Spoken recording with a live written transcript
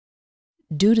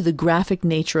Due to the graphic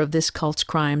nature of this cult's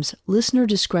crimes, listener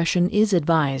discretion is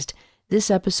advised. This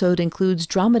episode includes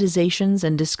dramatizations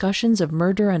and discussions of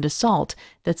murder and assault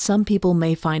that some people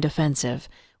may find offensive.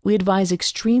 We advise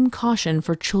extreme caution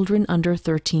for children under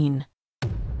 13.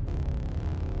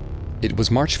 It was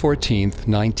March 14th,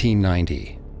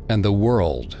 1990, and the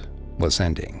world was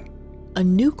ending. A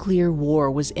nuclear war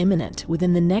was imminent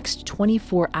within the next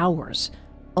 24 hours.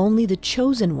 Only the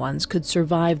chosen ones could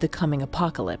survive the coming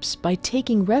apocalypse by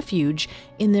taking refuge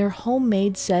in their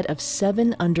homemade set of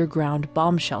 7 underground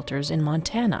bomb shelters in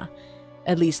Montana.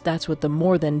 At least that's what the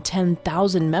more than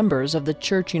 10,000 members of the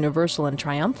Church Universal and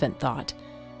Triumphant thought.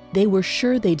 They were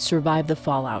sure they'd survive the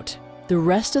fallout. The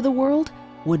rest of the world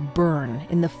would burn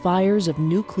in the fires of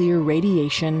nuclear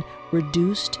radiation,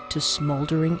 reduced to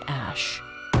smoldering ash.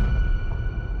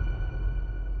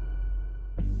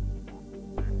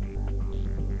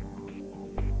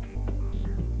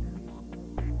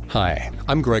 Hi,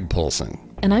 I'm Greg Polson.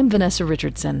 And I'm Vanessa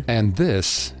Richardson. And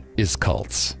this is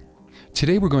Cults.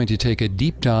 Today we're going to take a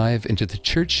deep dive into the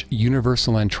Church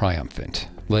Universal and Triumphant,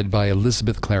 led by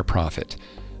Elizabeth Clare Prophet,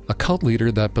 a cult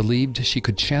leader that believed she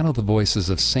could channel the voices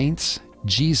of saints,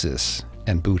 Jesus,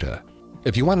 and Buddha.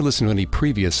 If you want to listen to any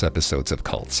previous episodes of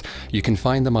Cults, you can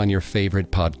find them on your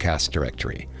favorite podcast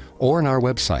directory or on our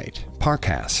website,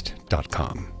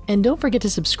 Parcast.com. And don't forget to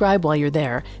subscribe while you're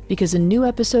there, because a new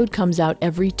episode comes out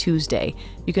every Tuesday.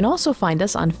 You can also find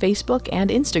us on Facebook and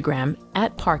Instagram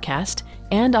at Parcast,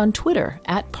 and on Twitter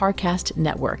at Parcast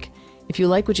Network. If you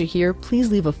like what you hear,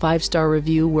 please leave a 5-star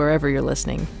review wherever you're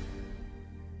listening.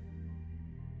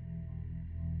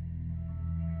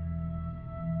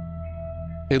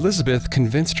 Elizabeth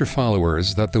convinced her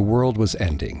followers that the world was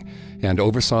ending and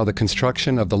oversaw the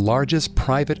construction of the largest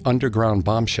private underground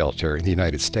bomb shelter in the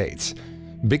United States,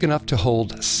 big enough to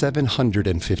hold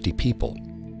 750 people.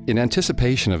 In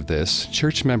anticipation of this,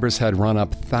 church members had run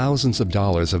up thousands of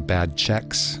dollars of bad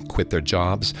checks, quit their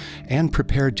jobs, and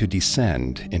prepared to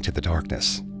descend into the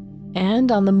darkness.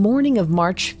 And on the morning of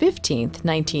March 15th,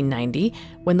 1990,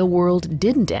 when the world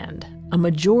didn't end, a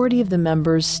majority of the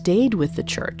members stayed with the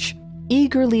church,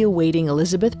 eagerly awaiting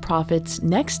Elizabeth Prophet's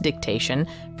next dictation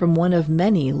from one of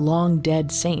many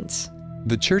long-dead saints.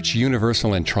 The Church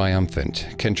Universal and Triumphant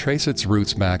can trace its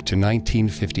roots back to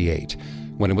 1958,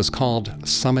 when it was called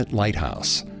Summit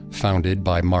Lighthouse, founded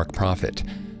by Mark Prophet.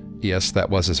 Yes, that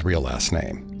was his real last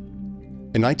name.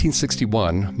 In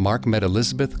 1961, Mark met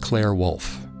Elizabeth Clare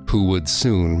Wolfe, who would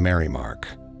soon marry Mark.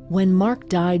 When Mark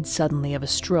died suddenly of a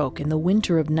stroke in the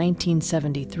winter of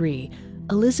 1973,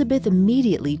 Elizabeth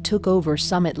immediately took over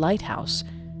Summit Lighthouse.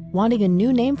 Wanting a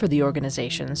new name for the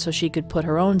organization so she could put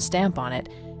her own stamp on it,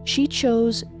 she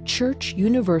chose Church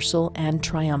Universal and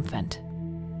Triumphant.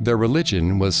 Their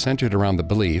religion was centered around the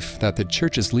belief that the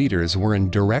church's leaders were in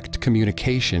direct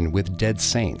communication with dead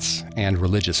saints and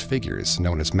religious figures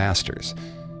known as masters,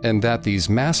 and that these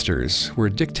masters were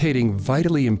dictating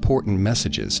vitally important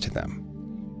messages to them.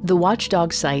 The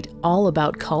watchdog site All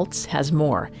About Cults has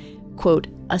more. Quote,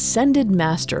 "Ascended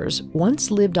masters once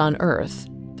lived on Earth.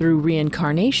 Through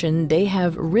reincarnation, they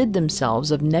have rid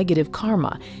themselves of negative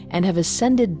karma and have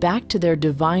ascended back to their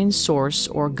divine source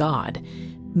or God.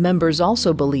 Members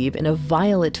also believe in a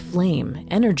violet flame,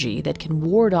 energy that can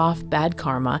ward off bad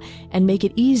karma and make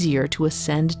it easier to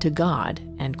ascend to God."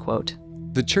 End quote.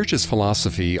 The church's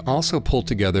philosophy also pulled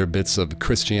together bits of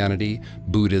Christianity,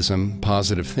 Buddhism,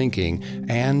 positive thinking,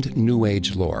 and New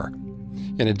Age lore.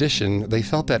 In addition, they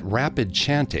felt that rapid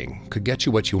chanting could get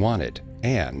you what you wanted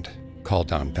and call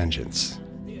down vengeance.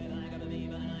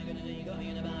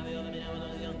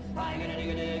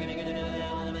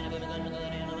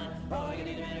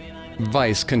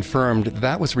 Vice confirmed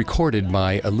that was recorded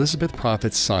by Elizabeth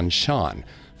Prophet's son Sean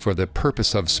for the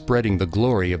purpose of spreading the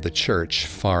glory of the church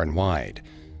far and wide.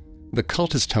 The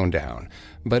cult is toned down,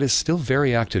 but is still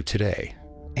very active today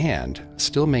and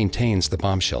still maintains the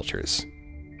bomb shelters.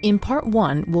 In Part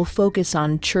 1, we'll focus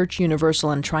on Church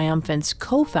Universal and Triumphant's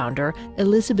co-founder,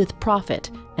 Elizabeth Prophet,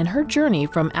 and her journey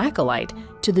from acolyte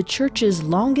to the church's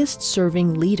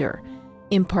longest-serving leader.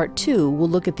 In Part 2, we'll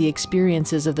look at the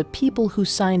experiences of the people who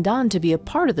signed on to be a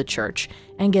part of the church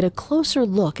and get a closer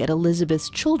look at Elizabeth's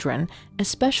children,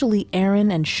 especially Aaron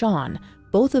and Sean,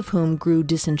 both of whom grew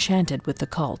disenchanted with the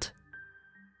cult.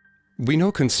 We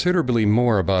know considerably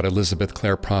more about Elizabeth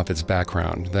Clare Prophet's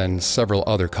background than several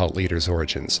other cult leaders'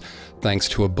 origins, thanks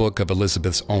to a book of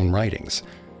Elizabeth's own writings.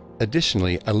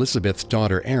 Additionally, Elizabeth's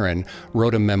daughter Erin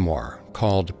wrote a memoir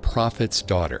called Prophet's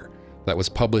Daughter that was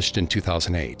published in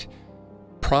 2008.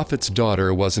 Prophet's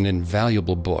Daughter was an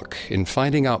invaluable book in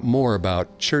finding out more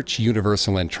about Church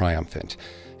Universal and Triumphant,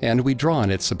 and we draw on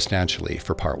it substantially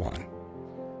for Part 1.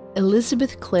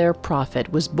 Elizabeth Clare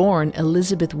Prophet was born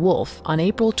Elizabeth Wolfe on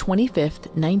April 25,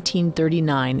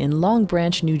 1939 in Long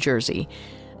Branch, New Jersey.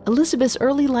 Elizabeth's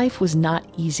early life was not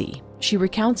easy. She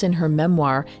recounts in her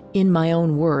memoir, In My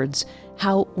Own Words,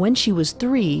 how when she was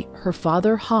 3, her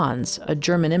father Hans, a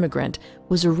German immigrant,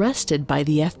 was arrested by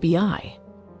the FBI.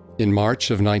 In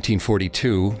March of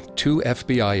 1942, 2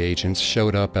 FBI agents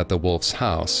showed up at the Wolf's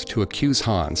house to accuse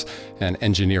Hans, an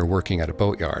engineer working at a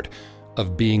boatyard,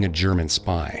 of being a German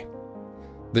spy.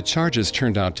 The charges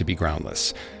turned out to be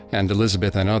groundless, and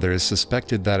Elizabeth and others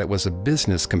suspected that it was a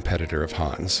business competitor of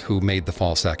Hans who made the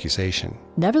false accusation.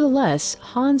 Nevertheless,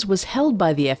 Hans was held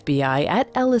by the FBI at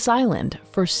Ellis Island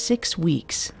for 6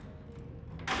 weeks.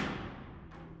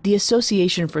 The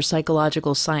Association for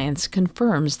Psychological Science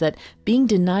confirms that being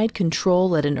denied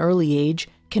control at an early age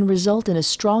can result in a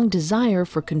strong desire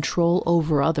for control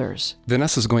over others.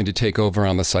 Vanessa's going to take over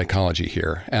on the psychology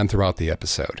here and throughout the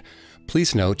episode.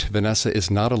 Please note, Vanessa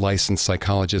is not a licensed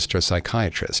psychologist or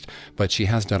psychiatrist, but she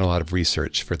has done a lot of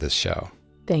research for this show.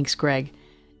 Thanks, Greg.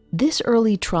 This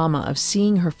early trauma of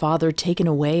seeing her father taken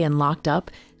away and locked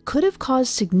up could have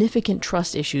caused significant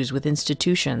trust issues with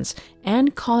institutions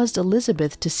and caused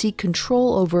Elizabeth to seek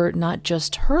control over not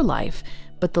just her life,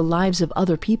 but the lives of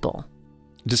other people.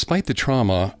 Despite the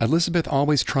trauma, Elizabeth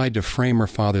always tried to frame her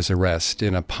father's arrest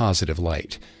in a positive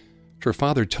light. Her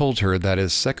father told her that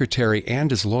his secretary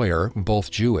and his lawyer, both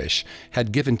Jewish,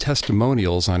 had given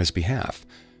testimonials on his behalf.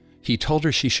 He told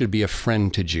her she should be a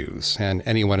friend to Jews and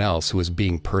anyone else who was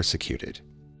being persecuted.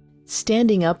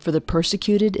 Standing up for the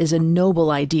persecuted is a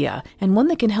noble idea, and one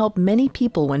that can help many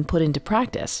people when put into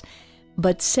practice.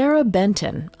 But Sarah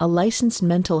Benton, a licensed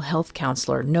mental health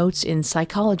counselor, notes in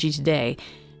Psychology Today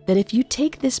that if you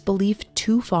take this belief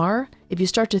too far, if you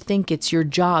start to think it's your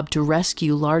job to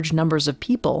rescue large numbers of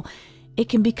people, it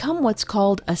can become what's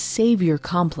called a savior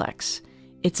complex.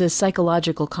 It's a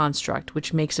psychological construct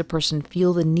which makes a person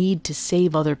feel the need to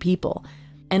save other people,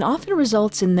 and often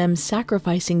results in them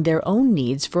sacrificing their own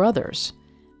needs for others.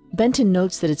 Benton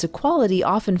notes that it's a quality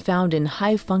often found in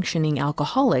high-functioning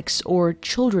alcoholics or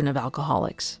children of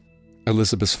alcoholics.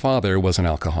 Elizabeth's father was an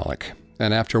alcoholic,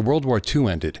 and after World War II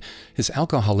ended, his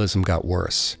alcoholism got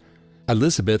worse.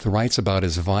 Elizabeth writes about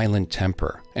his violent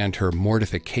temper and her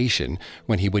mortification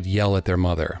when he would yell at their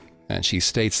mother, and she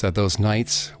states that those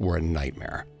nights were a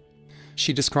nightmare.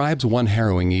 She describes one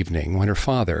harrowing evening when her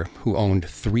father, who owned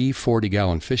 3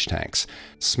 40-gallon fish tanks,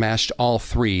 smashed all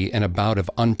 3 in a bout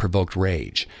of unprovoked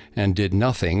rage and did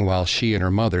nothing while she and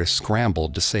her mother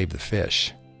scrambled to save the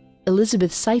fish.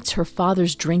 Elizabeth cites her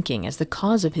father's drinking as the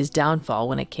cause of his downfall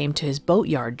when it came to his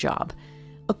boatyard job.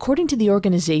 According to the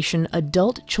organization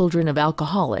Adult Children of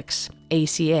Alcoholics,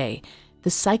 ACA, the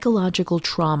psychological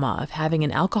trauma of having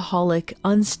an alcoholic,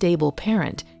 unstable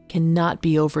parent cannot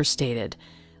be overstated.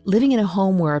 Living in a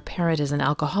home where a parent is an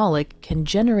alcoholic can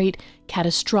generate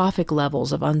catastrophic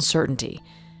levels of uncertainty.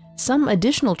 Some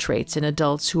additional traits in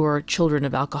adults who are children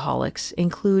of alcoholics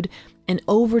include an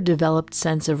overdeveloped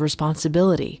sense of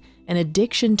responsibility, an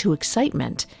addiction to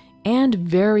excitement, and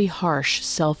very harsh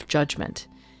self-judgment.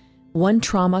 One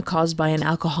trauma caused by an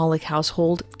alcoholic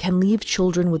household can leave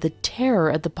children with a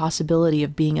terror at the possibility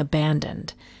of being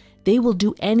abandoned. They will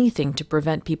do anything to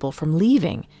prevent people from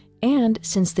leaving, and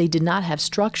since they did not have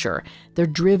structure, they're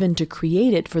driven to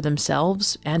create it for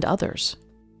themselves and others.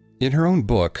 In her own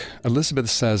book, Elizabeth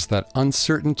says that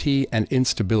uncertainty and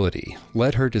instability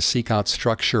led her to seek out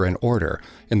structure and order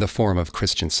in the form of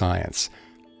Christian Science.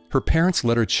 Her parents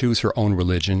let her choose her own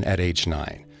religion at age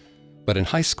 9. But in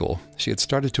high school, she had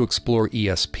started to explore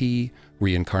ESP,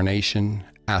 reincarnation,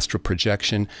 astral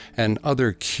projection, and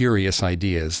other curious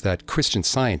ideas that Christian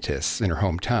scientists in her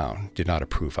hometown did not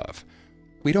approve of.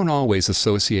 We don't always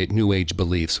associate New Age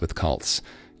beliefs with cults.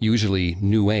 Usually,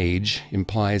 New Age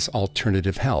implies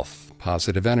alternative health,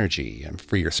 positive energy, and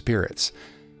freer spirits.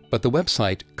 But the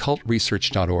website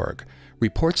cultresearch.org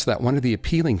reports that one of the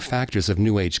appealing factors of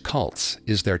New Age cults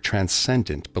is their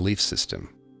transcendent belief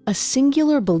system. A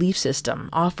singular belief system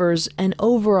offers an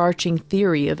overarching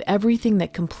theory of everything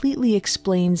that completely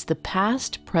explains the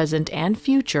past, present, and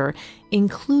future,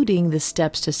 including the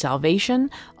steps to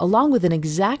salvation, along with an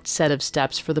exact set of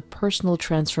steps for the personal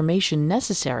transformation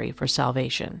necessary for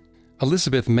salvation.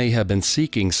 Elizabeth may have been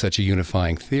seeking such a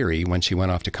unifying theory when she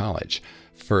went off to college,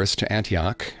 first to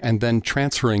Antioch and then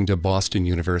transferring to Boston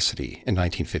University in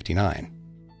 1959.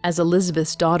 As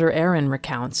Elizabeth's daughter Erin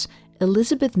recounts,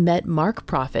 Elizabeth met Mark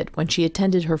Prophet when she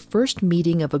attended her first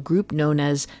meeting of a group known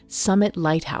as Summit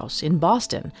Lighthouse in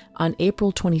Boston on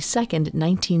April 22,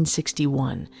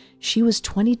 1961. She was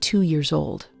 22 years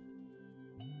old.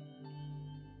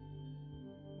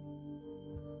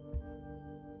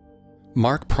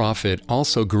 Mark Prophet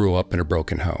also grew up in a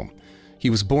broken home. He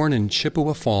was born in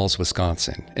Chippewa Falls,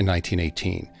 Wisconsin in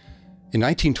 1918. In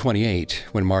 1928,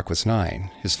 when Mark was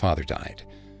 9, his father died.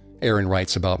 Erin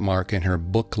writes about Mark in her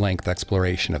book-length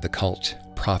exploration of the cult,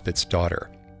 Prophet's Daughter.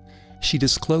 She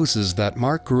discloses that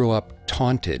Mark grew up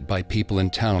taunted by people in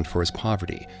town for his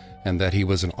poverty, and that he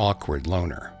was an awkward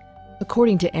loner.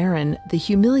 According to Erin, the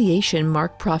humiliation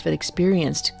Mark Prophet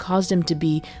experienced caused him to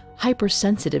be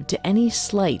hypersensitive to any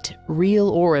slight, real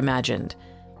or imagined.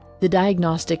 The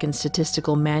Diagnostic and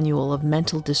Statistical Manual of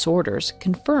Mental Disorders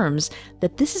confirms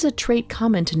that this is a trait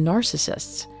common to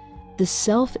narcissists. The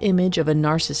self-image of a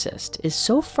narcissist is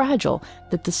so fragile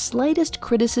that the slightest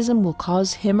criticism will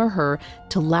cause him or her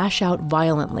to lash out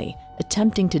violently,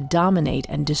 attempting to dominate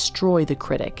and destroy the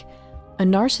critic. A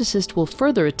narcissist will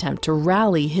further attempt to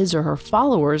rally his or her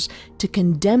followers to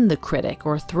condemn the critic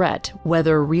or threat,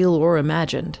 whether real or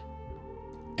imagined.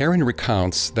 Erin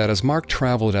recounts that as Mark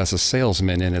traveled as a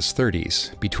salesman in his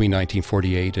 30s, between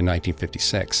 1948 and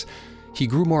 1956, he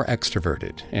grew more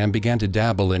extroverted and began to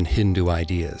dabble in Hindu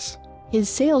ideas. His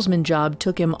salesman job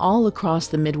took him all across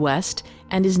the Midwest,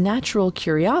 and his natural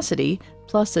curiosity,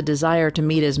 plus a desire to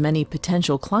meet as many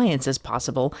potential clients as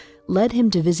possible, led him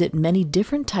to visit many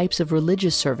different types of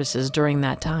religious services during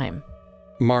that time.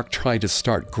 Mark tried to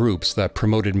start groups that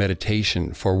promoted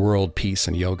meditation for world peace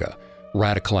and yoga,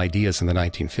 radical ideas in the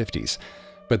 1950s,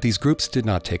 but these groups did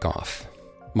not take off.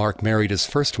 Mark married his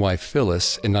first wife,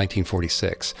 Phyllis, in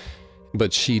 1946,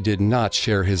 but she did not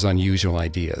share his unusual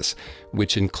ideas,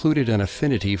 which included an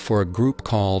affinity for a group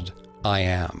called I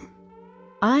Am.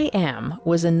 I Am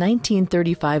was a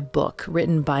 1935 book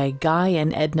written by Guy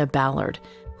and Edna Ballard,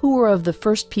 who were of the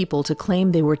first people to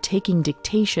claim they were taking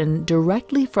dictation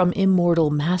directly from immortal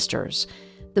masters.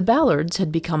 The Ballards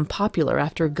had become popular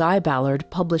after Guy Ballard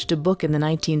published a book in the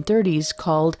 1930s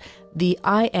called The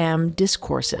I Am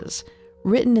Discourses,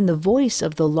 written in the voice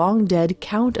of the long-dead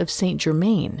Count of Saint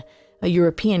Germain, a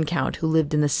European count who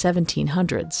lived in the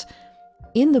 1700s.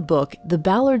 In the book, the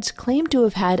Ballards claimed to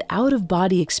have had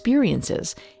out-of-body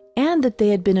experiences and that they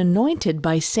had been anointed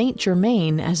by Saint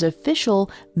Germain as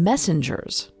official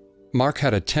messengers. Mark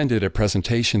had attended a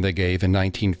presentation they gave in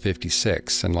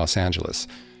 1956 in Los Angeles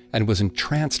and was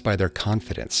entranced by their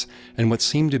confidence and what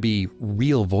seemed to be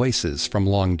real voices from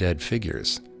long-dead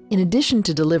figures. In addition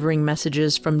to delivering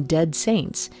messages from dead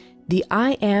saints, the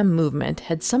I Am movement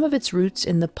had some of its roots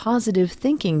in the positive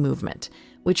thinking movement,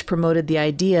 which promoted the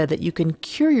idea that you can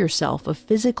cure yourself of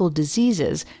physical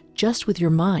diseases just with your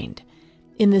mind.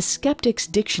 In the Skeptic's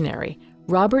Dictionary,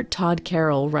 Robert Todd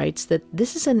Carroll writes that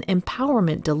this is an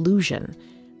empowerment delusion.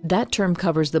 That term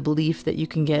covers the belief that you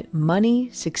can get money,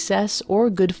 success, or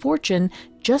good fortune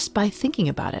just by thinking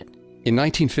about it. In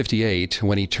 1958,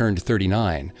 when he turned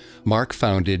 39, Mark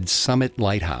founded Summit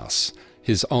Lighthouse,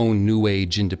 his own New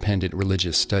Age independent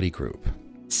religious study group.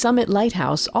 Summit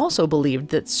Lighthouse also believed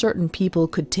that certain people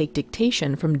could take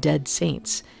dictation from dead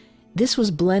saints. This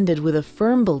was blended with a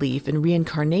firm belief in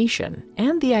reincarnation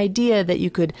and the idea that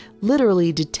you could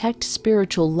literally detect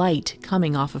spiritual light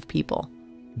coming off of people.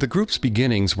 The group's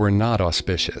beginnings were not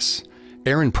auspicious.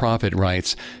 Erin Prophet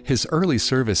writes, his early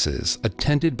services,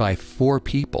 attended by 4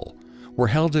 people, were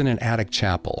held in an attic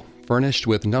chapel, furnished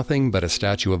with nothing but a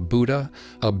statue of Buddha,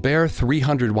 a bare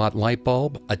 300-watt light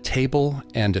bulb, a table,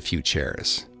 and a few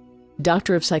chairs.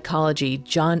 Doctor of Psychology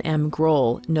John M.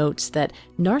 Grohl notes that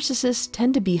narcissists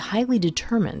tend to be highly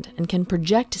determined and can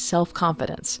project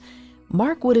self-confidence.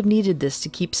 Mark would have needed this to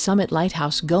keep Summit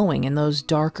Lighthouse going in those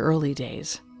dark early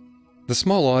days. The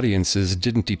small audiences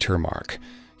didn't deter Mark.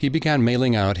 He began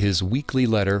mailing out his weekly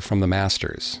letter from the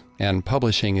Masters and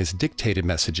publishing his dictated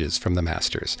messages from the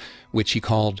Masters, which he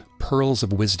called Pearls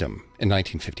of Wisdom in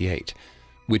 1958,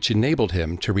 which enabled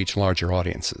him to reach larger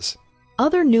audiences.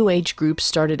 Other New Age groups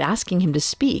started asking him to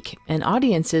speak, and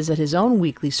audiences at his own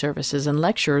weekly services and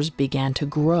lectures began to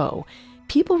grow.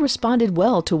 People responded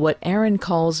well to what Erin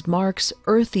calls Mark's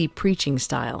earthy preaching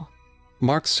style.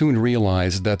 Mark soon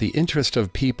realized that the interest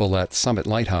of people at Summit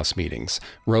Lighthouse meetings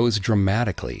rose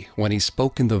dramatically when he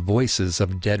spoke in the voices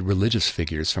of dead religious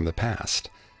figures from the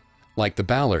past. Like the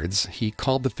Ballards, he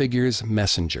called the figures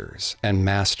messengers and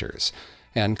masters,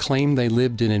 and claimed they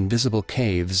lived in invisible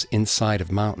caves inside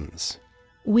of mountains.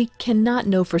 We cannot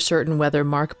know for certain whether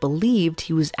Mark believed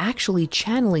he was actually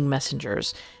channeling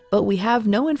messengers, but we have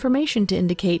no information to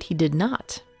indicate he did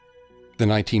not. The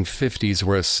 1950s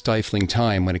were a stifling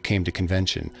time when it came to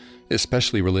convention,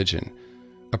 especially religion.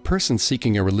 A person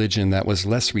seeking a religion that was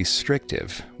less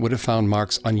restrictive would have found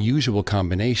Mark's unusual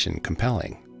combination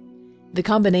compelling. The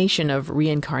combination of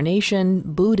reincarnation,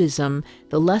 Buddhism,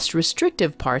 the less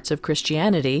restrictive parts of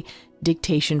Christianity,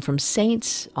 dictation from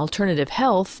saints, alternative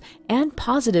health, and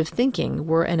positive thinking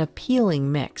were an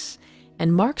appealing mix,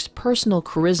 and Mark's personal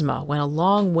charisma went a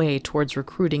long way towards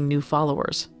recruiting new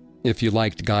followers. If you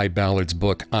liked Guy Ballard's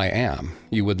book, I Am,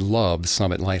 you would love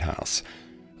Summit Lighthouse.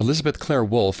 Elizabeth Clare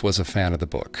Wolfe was a fan of the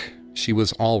book. She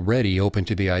was already open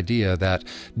to the idea that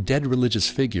dead religious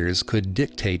figures could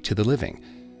dictate to the living.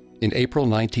 In April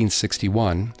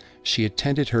 1961, she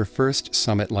attended her first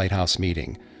Summit Lighthouse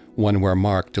meeting, one where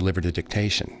Mark delivered a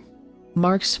dictation.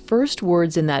 Mark's first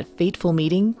words in that fateful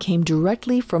meeting came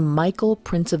directly from Michael,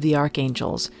 Prince of the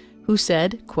Archangels, who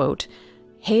said, quote,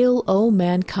 "Hail, O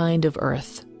mankind of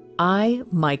earth! I,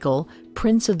 Michael,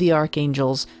 Prince of the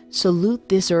Archangels, salute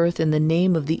this earth in the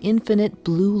name of the infinite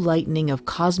blue lightning of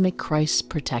cosmic Christ's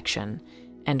protection."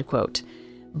 End quote.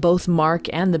 Both Mark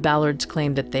and the Ballards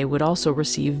claimed that they would also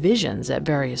receive visions at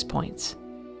various points.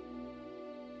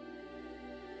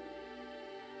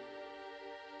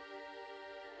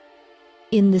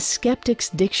 In the Skeptic's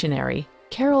Dictionary,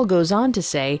 Carroll goes on to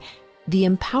say, "The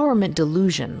empowerment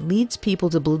delusion leads people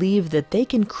to believe that they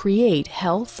can create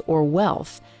health or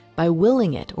wealth by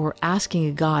willing it or asking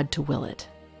a god to will it."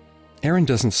 Aaron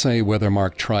doesn't say whether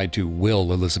Mark tried to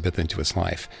will Elizabeth into his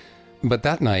life, but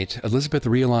that night, Elizabeth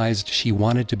realized she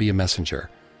wanted to be a messenger,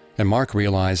 and Mark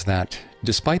realized that,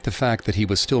 despite the fact that he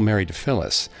was still married to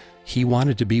Phyllis, he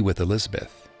wanted to be with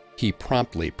Elizabeth. He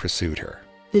promptly pursued her.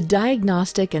 The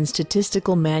Diagnostic and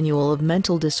Statistical Manual of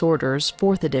Mental Disorders,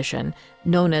 4th edition,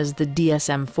 known as the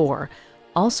DSM-4,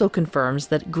 also confirms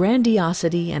that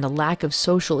grandiosity and a lack of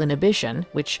social inhibition,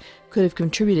 which could have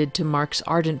contributed to Mark's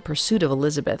ardent pursuit of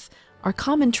Elizabeth, are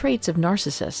common traits of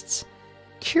narcissists.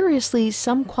 Curiously,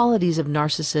 some qualities of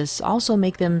narcissists also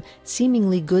make them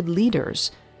seemingly good leaders,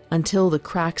 until the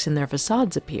cracks in their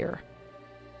facades appear.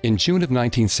 In June of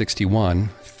 1961,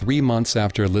 3 months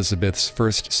after Elizabeth's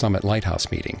first Summit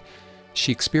Lighthouse meeting,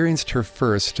 she experienced her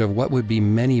first of what would be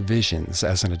many visions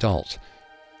as an adult.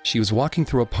 She was walking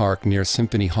through a park near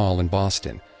Symphony Hall in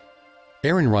Boston.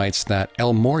 Aaron writes that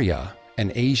El Moria,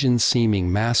 an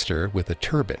Asian-seeming master with a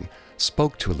turban,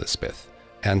 spoke to Elizabeth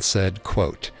and said,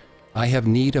 quote, "I have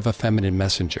need of a feminine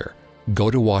messenger. Go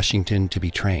to Washington to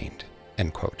be trained."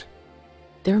 End quote.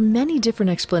 There are many different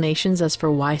explanations as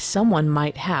for why someone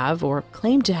might have or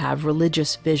claim to have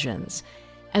religious visions.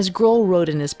 As Grohl wrote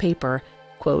in his paper,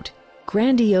 quote,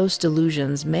 "Grandiose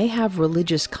delusions may have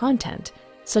religious content,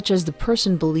 such as the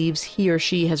person believes he or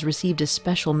she has received a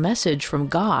special message from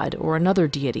God or another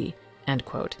deity." End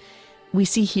quote. We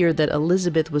see here that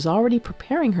Elizabeth was already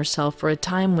preparing herself for a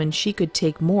time when she could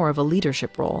take more of a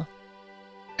leadership role.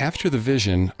 After the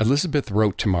vision, Elizabeth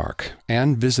wrote to Mark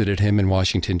and visited him in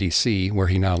Washington, D.C., where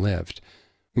he now lived.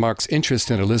 Mark's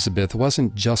interest in Elizabeth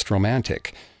wasn't just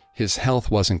romantic. His health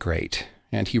wasn't great,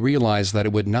 and he realized that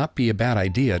it would not be a bad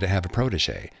idea to have a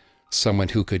protege, someone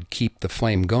who could keep the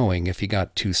flame going if he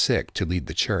got too sick to lead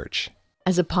the church.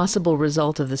 As a possible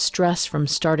result of the stress from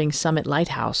starting Summit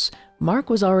Lighthouse,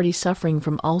 Mark was already suffering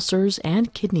from ulcers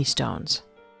and kidney stones.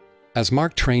 As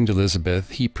Mark trained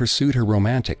Elizabeth, he pursued her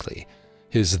romantically.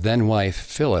 His then-wife,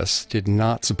 Phyllis, did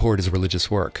not support his religious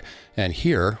work, and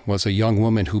here was a young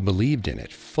woman who believed in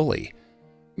it fully.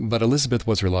 But Elizabeth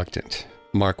was reluctant.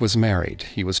 Mark was married.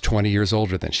 He was 20 years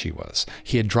older than she was.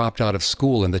 He had dropped out of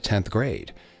school in the 10th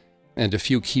grade. And a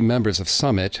few key members of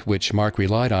Summit, which Mark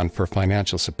relied on for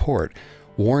financial support,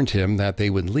 warned him that they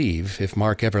would leave if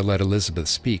Mark ever let Elizabeth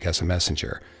speak as a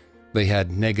messenger. They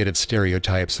had negative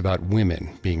stereotypes about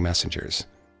women being messengers.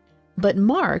 But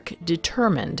Mark,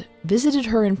 determined, visited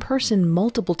her in person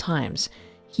multiple times.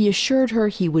 He assured her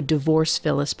he would divorce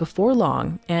Phyllis before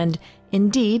long, and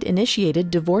indeed initiated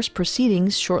divorce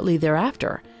proceedings shortly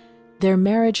thereafter. Their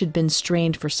marriage had been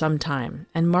strained for some time,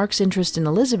 and Mark's interest in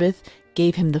Elizabeth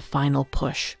gave him the final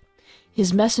push.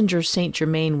 His messenger, Saint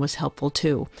Germain, was helpful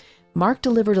too. Mark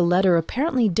delivered a letter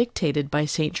apparently dictated by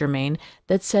Saint Germain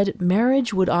that said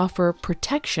marriage would offer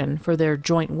protection for their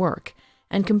joint work,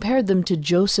 and compared them to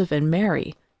Joseph and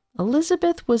Mary.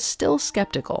 Elizabeth was still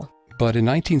skeptical. But in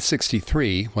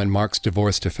 1963, when Mark's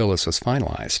divorce to Phyllis was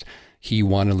finalized, he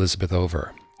won Elizabeth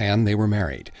over, and they were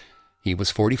married. He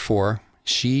was 44,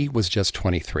 she was just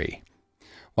 23.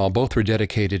 While both were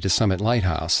dedicated to Summit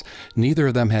Lighthouse, neither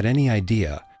of them had any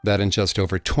idea that in just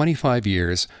over 25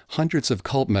 years, hundreds of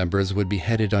cult members would be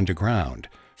headed underground,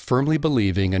 firmly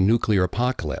believing a nuclear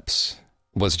apocalypse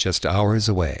was just hours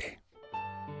away.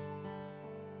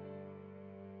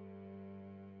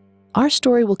 Our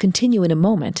story will continue in a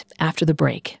moment after the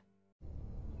break.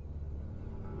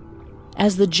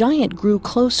 As the giant grew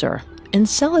closer,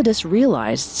 Enceladus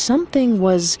realized something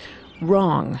was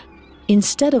wrong.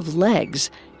 Instead of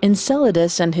legs,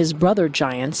 Enceladus and his brother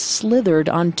giants slithered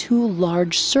on two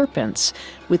large serpents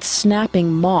with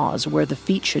snapping maws where the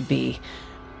feet should be.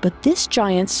 But this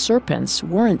giant's serpents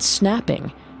weren't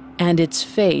snapping, and its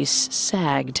face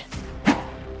sagged.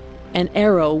 An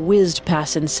arrow whizzed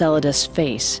past Enceladus'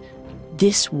 face.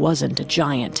 This wasn't a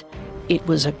giant. It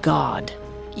was a god.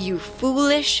 You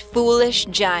foolish, foolish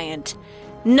giant.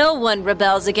 No one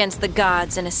rebels against the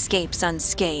gods and escapes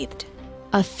unscathed.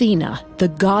 Athena, the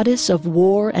goddess of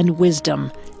war and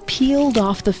wisdom, peeled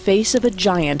off the face of a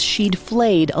giant she'd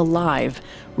flayed alive,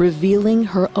 revealing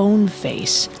her own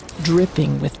face,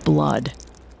 dripping with blood.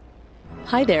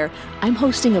 Hi there, I'm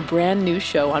hosting a brand new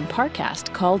show on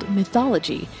Parcast called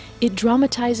Mythology. It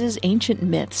dramatizes ancient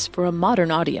myths for a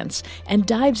modern audience and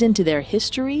dives into their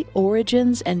history,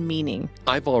 origins, and meaning.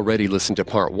 I've already listened to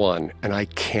part 1, and I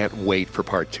can't wait for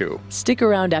part 2. Stick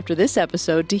around after this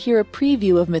episode to hear a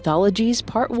preview of Mythology's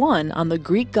part 1 on the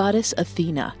Greek goddess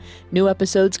Athena. New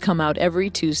episodes come out every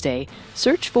Tuesday.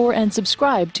 Search for and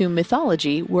subscribe to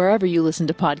Mythology wherever you listen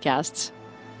to podcasts.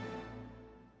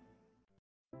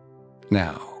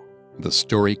 Now, the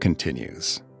story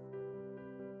continues.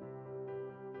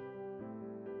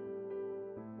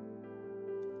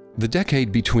 The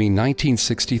decade between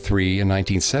 1963 and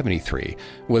 1973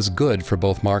 was good for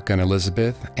both Mark and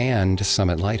Elizabeth and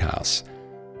Summit Lighthouse.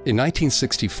 In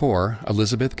 1964,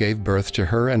 Elizabeth gave birth to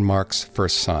her and Mark's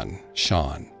first son,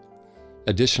 Sean.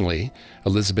 Additionally,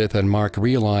 Elizabeth and Mark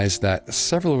realized that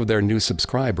several of their new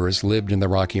subscribers lived in the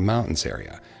Rocky Mountains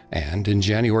area, and in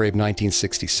January of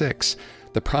 1966,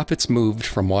 the Prophets moved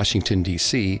from Washington,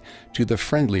 D.C. to the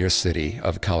friendlier city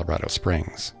of Colorado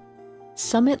Springs.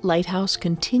 Summit Lighthouse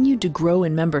continued to grow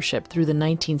in membership through the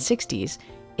 1960s,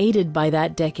 aided by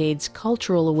that decade's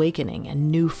cultural awakening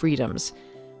and new freedoms.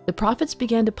 The Prophets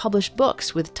began to publish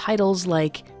books with titles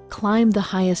like Climb the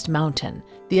Highest Mountain,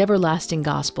 The Everlasting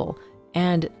Gospel,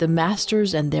 and The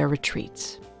Masters and Their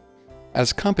Retreats.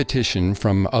 As competition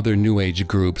from other New Age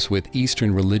groups with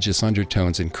Eastern religious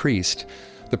undertones increased,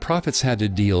 the Prophets had to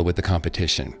deal with the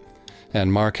competition.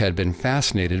 And Mark had been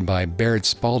fascinated by Baird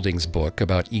Spalding's book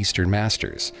about Eastern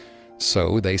Masters.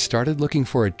 So they started looking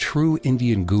for a true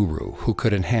Indian guru who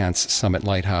could enhance Summit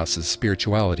Lighthouse's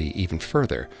spirituality even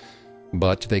further.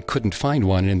 But they couldn't find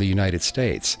one in the United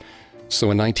States.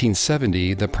 So in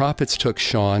 1970, the Prophets took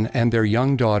Sean and their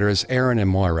young daughters Erin and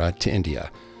Moira to India,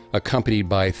 accompanied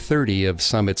by 30 of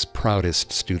Summit's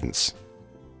proudest students.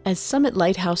 As Summit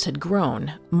Lighthouse had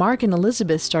grown, Mark and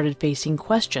Elizabeth started facing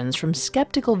questions from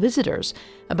skeptical visitors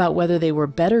about whether they were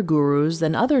better gurus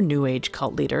than other New Age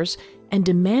cult leaders, and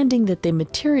demanding that they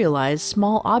materialize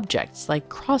small objects like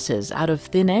crosses out of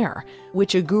thin air,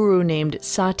 which a guru named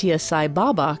Satya Sai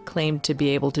Baba claimed to be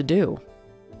able to do.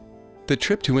 The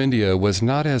trip to India was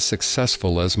not as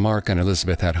successful as Mark and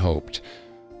Elizabeth had hoped.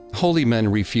 Holy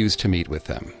men refused to meet with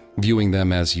them, viewing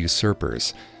them as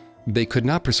usurpers. They could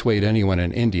not persuade anyone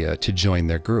in India to join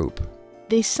their group.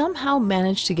 They somehow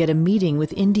managed to get a meeting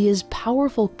with India's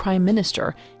powerful Prime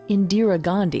Minister, Indira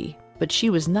Gandhi, but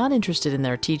she was not interested in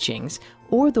their teachings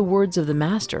or the words of the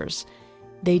masters.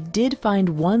 They did find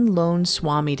one lone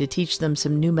Swami to teach them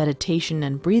some new meditation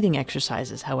and breathing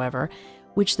exercises, however,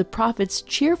 which the Prophets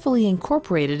cheerfully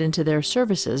incorporated into their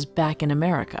services back in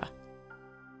America.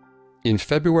 In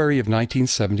February of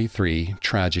 1973,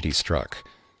 tragedy struck.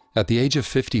 At the age of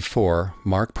 54,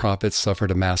 Mark Prophet suffered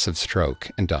a massive stroke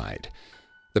and died.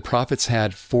 The Prophets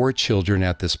had 4 children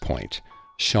at this point: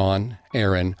 Sean,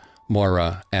 Erin,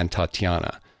 Moira, and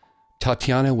Tatiana.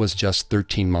 Tatiana was just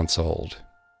 13 months old.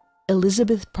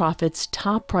 Elizabeth Prophet's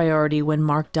top priority when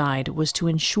Mark died was to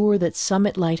ensure that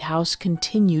Summit Lighthouse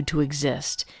continued to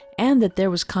exist and that there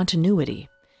was continuity.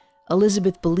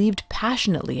 Elizabeth believed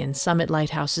passionately in Summit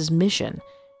Lighthouse's mission.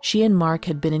 She and Mark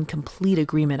had been in complete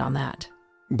agreement on that.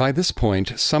 By this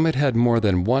point, Summit had more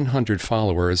than 100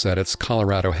 followers at its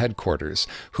Colorado headquarters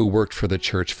who worked for the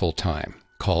church full-time,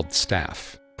 called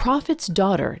staff. Prophet's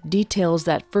daughter details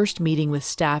that first meeting with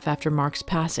staff after Mark's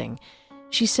passing.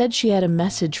 She said she had a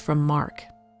message from Mark.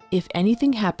 If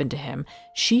anything happened to him,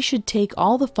 she should take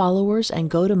all the followers and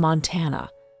go to Montana.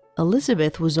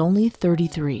 Elizabeth was only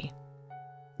 33.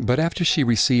 But after she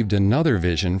received another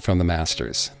vision from the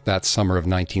Masters, that summer of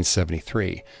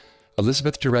 1973,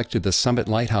 Elizabeth directed the Summit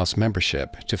Lighthouse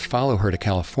membership to follow her to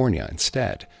California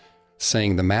instead,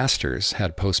 saying the Masters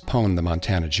had postponed the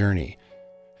Montana journey.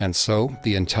 And so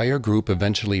the entire group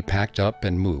eventually packed up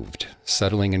and moved,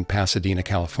 settling in Pasadena,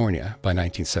 California by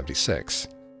 1976.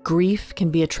 Grief can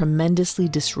be a tremendously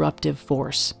disruptive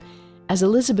force. As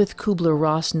Elizabeth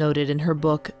Kubler-Ross noted in her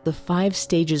book, The 5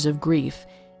 Stages of Grief,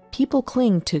 people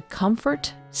cling to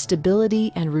comfort,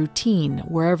 stability, and routine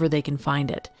wherever they can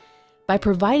find it. By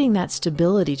providing that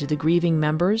stability to the grieving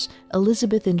members,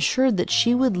 Elizabeth ensured that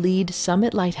she would lead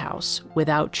Summit Lighthouse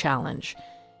without challenge.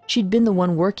 She'd been the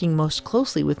one working most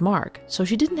closely with Mark, so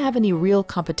she didn't have any real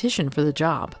competition for the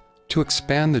job. To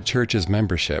expand the church's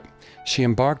membership, she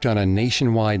embarked on a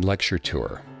nationwide lecture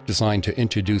tour designed to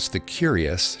introduce the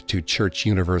curious to Church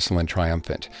Universal and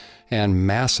Triumphant, and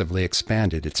massively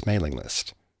expanded its mailing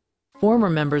list. Former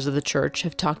members of the church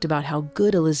have talked about how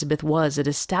good Elizabeth was at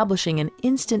establishing an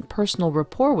instant personal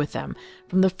rapport with them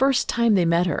from the first time they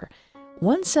met her.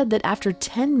 One said that after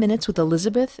 10 minutes with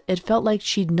Elizabeth, it felt like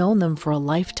she'd known them for a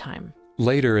lifetime.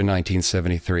 Later in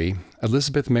 1973,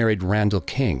 Elizabeth married Randall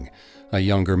King, a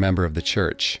younger member of the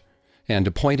church, and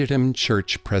appointed him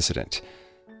church president.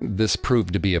 This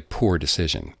proved to be a poor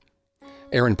decision.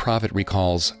 Aaron Prophet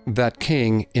recalls that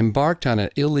King embarked on an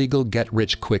illegal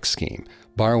get-rich-quick scheme,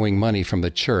 borrowing money from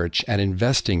the church and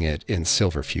investing it in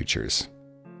silver futures.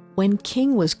 When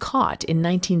King was caught in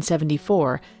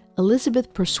 1974,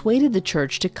 Elizabeth persuaded the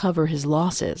church to cover his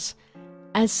losses.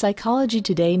 As Psychology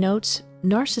Today notes,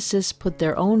 narcissists put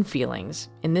their own feelings,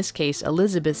 in this case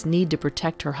Elizabeth's need to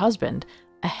protect her husband,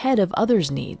 ahead of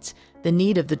others' needs, the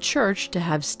need of the church to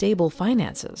have stable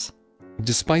finances.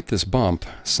 Despite this bump,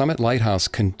 Summit Lighthouse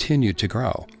continued to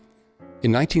grow.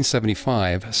 In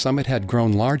 1975, Summit had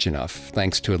grown large enough,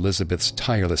 thanks to Elizabeth's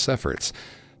tireless efforts,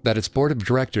 that its board of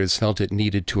directors felt it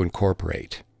needed to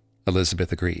incorporate.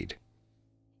 Elizabeth agreed.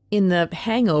 In the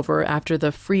hangover after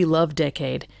the free love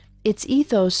decade, its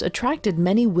ethos attracted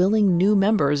many willing new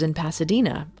members in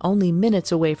Pasadena, only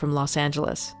minutes away from Los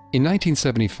Angeles. In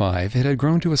 1975, it had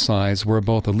grown to a size where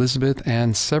both Elizabeth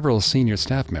and several senior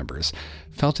staff members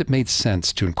felt it made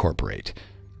sense to incorporate.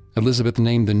 Elizabeth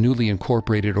named the newly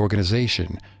incorporated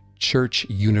organization Church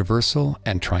Universal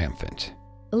and Triumphant.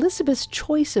 Elizabeth's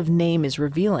choice of name is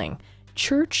revealing.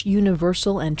 Church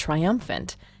Universal and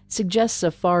Triumphant suggests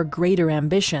a far greater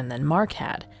ambition than Mark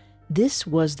had. This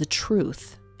was the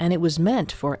truth, and it was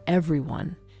meant for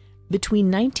everyone. Between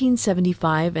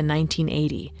 1975 and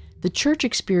 1980, the church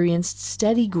experienced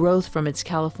steady growth from its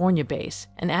California base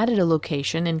and added a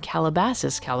location in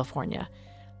Calabasas, California.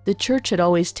 The church had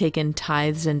always taken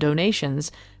tithes and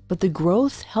donations, but the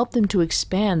growth helped them to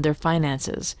expand their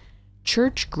finances.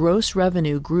 Church gross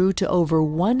revenue grew to over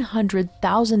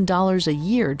 $100,000 a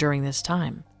year during this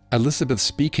time. Elizabeth's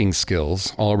speaking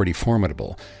skills, already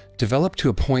formidable, developed to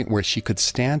a point where she could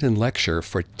stand and lecture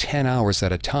for 10 hours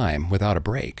at a time without a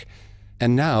break.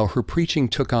 And now her preaching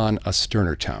took on a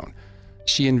sterner tone.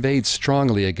 She inveighed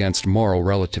strongly against moral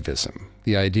relativism,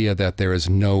 the idea that there is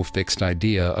no fixed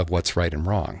idea of what's right and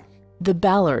wrong. The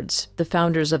Ballards, the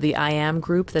founders of the I Am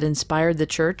group that inspired the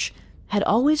church, had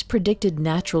always predicted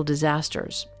natural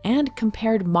disasters and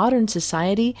compared modern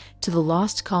society to the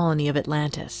lost colony of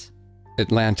Atlantis.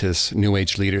 Atlantis, New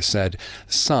Age leader said,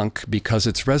 sunk because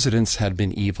its residents had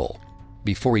been evil.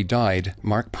 Before he died,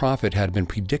 Mark Prophet had been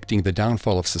predicting the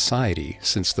downfall of society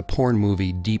since the porn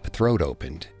movie Deep Throat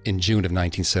opened in June of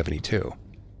 1972.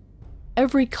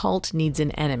 Every cult needs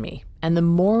an enemy, and the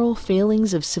moral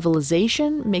failings of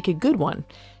civilization make a good one.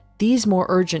 These more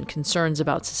urgent concerns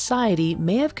about society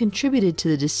may have contributed to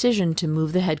the decision to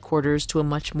move the headquarters to a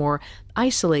much more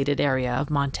isolated area of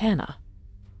Montana.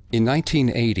 In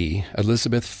 1980,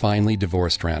 Elizabeth finally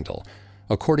divorced Randall.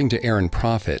 According to Aaron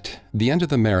Prophet, the end of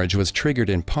the marriage was triggered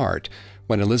in part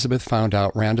when Elizabeth found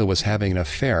out Randall was having an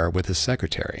affair with his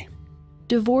secretary.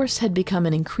 Divorce had become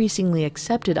an increasingly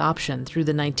accepted option through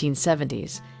the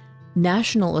 1970s.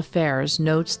 National Affairs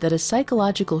notes that a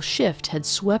psychological shift had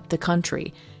swept the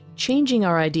country, changing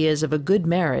our ideas of a good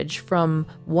marriage from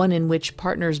one in which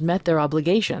partners met their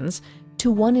obligations to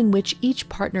one in which each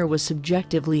partner was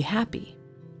subjectively happy.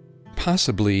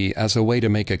 Possibly as a way to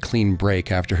make a clean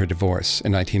break after her divorce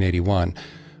in 1981,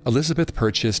 Elizabeth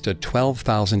purchased a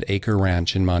 12,000-acre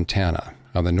ranch in Montana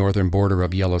on the northern border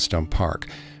of Yellowstone Park,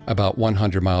 about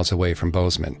 100 miles away from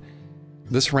Bozeman.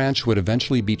 This ranch would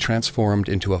eventually be transformed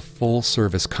into a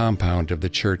full-service compound of the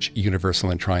Church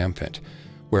Universal and Triumphant,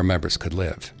 where members could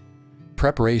live.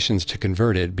 Preparations to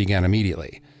convert it began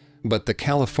immediately, but the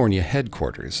California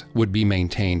headquarters would be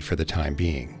maintained for the time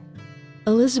being.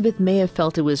 Elizabeth may have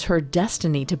felt it was her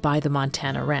destiny to buy the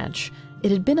Montana ranch.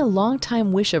 It had been a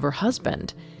long-time wish of her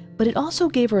husband, but it also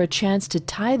gave her a chance to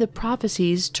tie the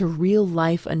prophecies to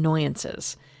real-life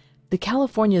annoyances. The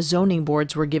California zoning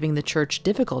boards were giving the church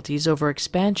difficulties over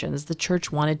expansions the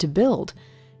church wanted to build,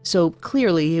 so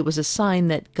clearly it was a sign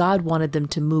that God wanted them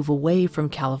to move away from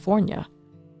California.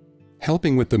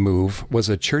 Helping with the move was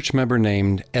a church member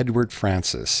named Edward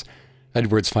Francis.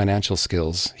 Edward's financial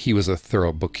skills, he was a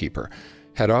thorough bookkeeper,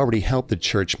 had already helped the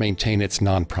church maintain its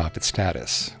nonprofit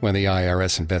status when the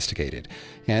IRS investigated,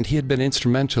 and he had been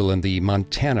instrumental in the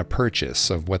Montana purchase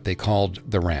of what they called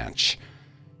the ranch.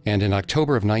 And in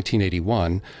October of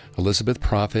 1981, Elizabeth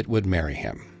Prophet would marry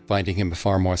him, finding him a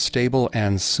far more stable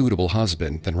and suitable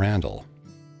husband than Randall.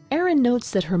 Erin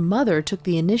notes that her mother took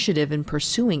the initiative in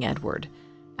pursuing Edward.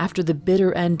 After the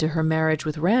bitter end to her marriage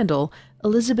with Randall,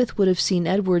 Elizabeth would have seen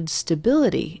Edward's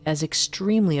stability as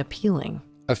extremely appealing.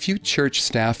 A few church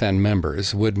staff and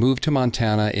members would move to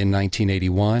Montana in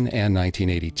 1981 and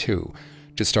 1982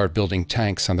 to start building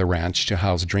tanks on the ranch to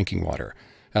house drinking water,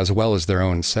 as well as their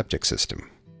own septic system.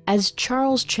 As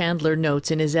Charles Chandler notes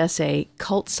in his essay,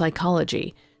 Cult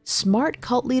Psychology, smart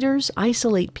cult leaders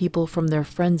isolate people from their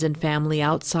friends and family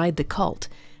outside the cult,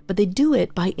 but they do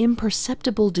it by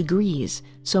imperceptible degrees,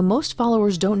 so most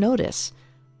followers don't notice.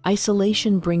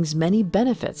 Isolation brings many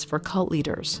benefits for cult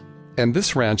leaders. And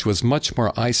this ranch was much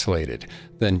more isolated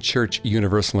than Church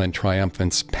Universal and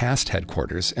Triumphant's past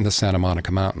headquarters in the Santa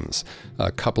Monica Mountains,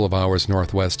 a couple of hours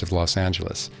northwest of Los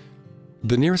Angeles.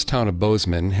 The nearest town of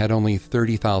Bozeman had only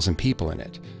 30,000 people in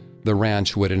it. The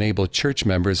ranch would enable church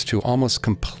members to almost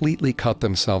completely cut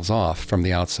themselves off from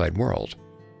the outside world.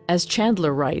 As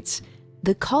Chandler writes,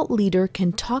 the cult leader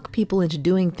can talk people into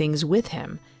doing things with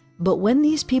him, but when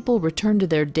these people return to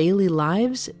their daily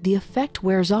lives, the effect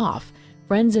wears off.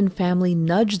 Friends and family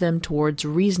nudge them towards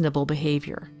reasonable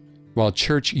behavior. While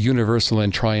Church Universal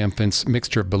and Triumphant's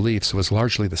mixture of beliefs was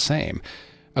largely the same,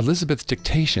 Elizabeth's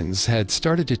dictations had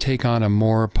started to take on a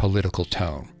more political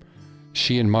tone.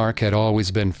 She and Mark had always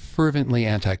been fervently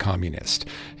anti-communist,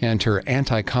 and her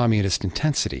anti-communist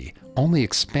intensity only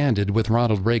expanded with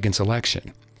Ronald Reagan's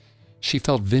election. She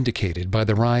felt vindicated by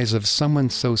the rise of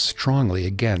someone so strongly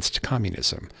against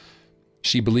communism.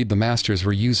 She believed the masters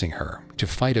were using her to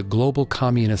fight a global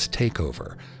communist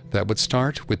takeover that would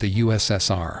start with the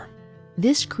USSR.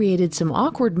 This created some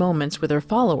awkward moments with her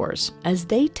followers, as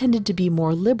they tended to be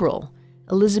more liberal.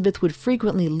 Elizabeth would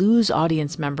frequently lose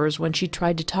audience members when she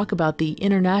tried to talk about the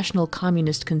international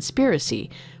communist conspiracy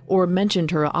or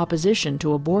mentioned her opposition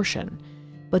to abortion.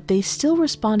 But they still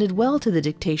responded well to the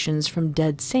dictations from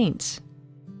dead saints.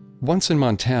 Once in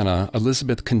Montana,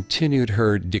 Elizabeth continued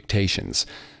her dictations.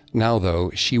 Now,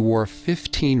 though, she wore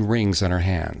 15 rings on her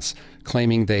hands,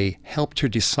 claiming they helped her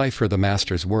decipher the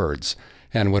master's words,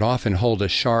 and would often hold a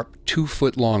sharp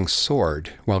 2-foot-long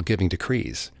sword while giving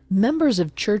decrees. Members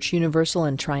of Church Universal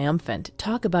and Triumphant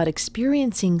talk about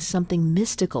experiencing something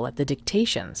mystical at the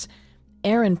dictations.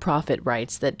 Erin Prophet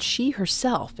writes that she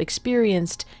herself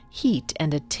experienced heat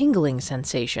and a tingling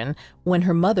sensation when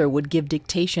her mother would give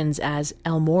dictations as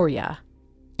El Moria.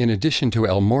 In addition to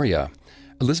El Moria,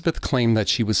 Elizabeth claimed that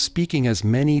she was speaking as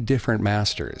many different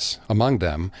masters, among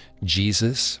them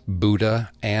Jesus,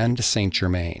 Buddha, and Saint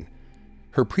Germain.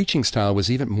 Her preaching style was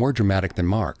even more dramatic than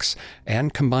Mark's,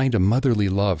 and combined a motherly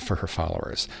love for her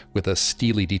followers with a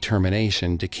steely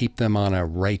determination to keep them on a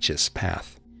righteous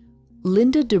path.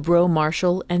 Linda Dubrow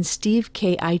Marshall and Steve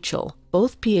K. Eichel,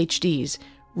 both PhDs,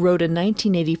 wrote a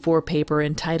 1984 paper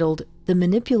entitled The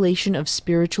Manipulation of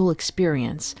Spiritual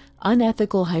Experience,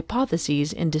 Unethical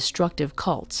Hypotheses in Destructive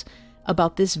Cults,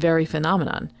 about this very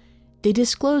phenomenon. They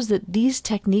disclose that these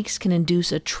techniques can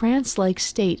induce a trance-like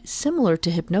state similar to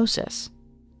hypnosis.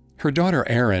 Her daughter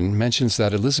Erin mentions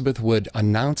that Elizabeth would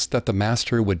announce that the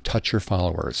master would touch her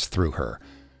followers through her.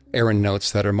 Erin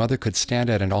notes that her mother could stand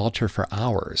at an altar for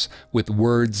hours with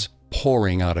words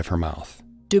pouring out of her mouth.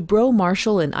 Dubrow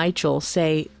Marshall and Eichel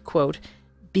say, quote,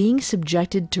 being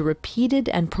subjected to repeated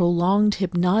and prolonged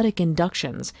hypnotic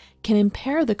inductions can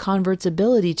impair the convert's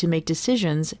ability to make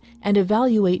decisions and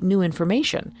evaluate new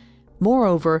information.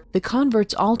 Moreover, the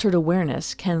convert's altered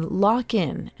awareness can lock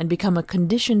in and become a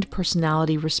conditioned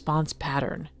personality response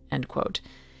pattern, end quote.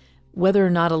 Whether or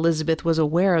not Elizabeth was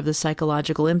aware of the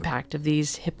psychological impact of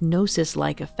these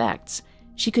hypnosis-like effects,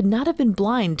 she could not have been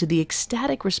blind to the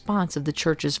ecstatic response of the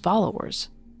church's followers.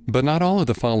 But not all of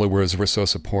the followers were so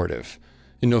supportive.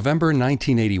 In November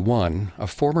 1981, a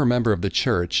former member of the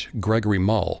church, Gregory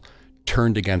Mull,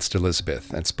 turned against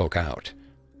Elizabeth and spoke out.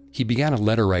 He began a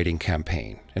letter-writing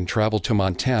campaign and traveled to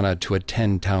Montana to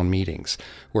attend town meetings,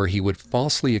 where he would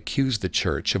falsely accuse the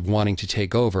church of wanting to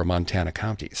take over Montana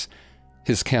counties.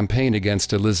 His campaign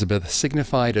against Elizabeth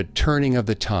signified a turning of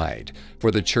the tide for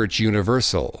the Church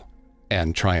Universal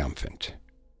and Triumphant.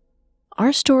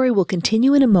 Our story will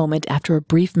continue in a moment after a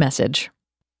brief message.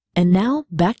 And now,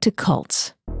 back to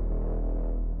cults.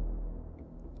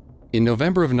 In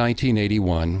November of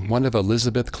 1981, one of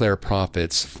Elizabeth Clare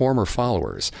Prophet's former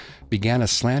followers began a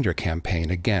slander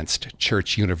campaign against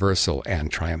Church Universal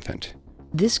and Triumphant.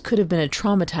 This could have been a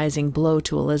traumatizing blow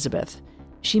to Elizabeth.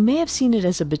 She may have seen it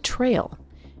as a betrayal.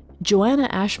 Joanna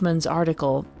Ashman's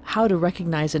article, How to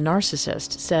Recognize a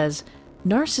Narcissist, says,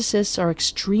 narcissists are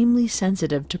extremely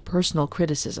sensitive to personal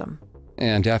criticism.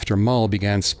 And after Mull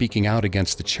began speaking out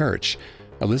against the church,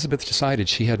 Elizabeth decided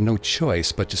she had no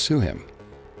choice but to sue him.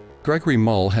 Gregory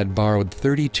Mull had borrowed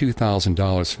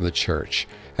 $32,000 from the church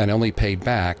and only paid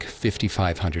back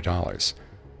 $5,500.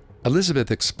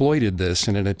 Elizabeth exploited this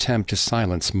in an attempt to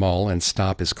silence Mull and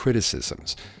stop his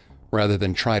criticisms. Rather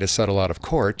than try to settle out of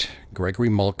court, Gregory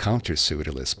Mull countersued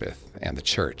Elizabeth and the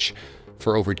church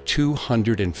for over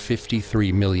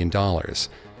 $253 million,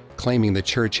 claiming the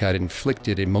church had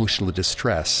inflicted emotional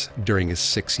distress during his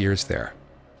 6 years there.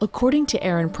 According to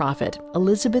Aaron Prophet,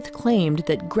 Elizabeth claimed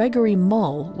that Gregory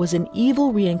Mull was an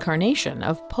evil reincarnation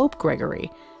of Pope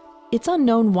Gregory. It's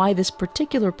unknown why this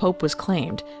particular pope was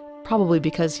claimed, probably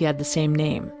because he had the same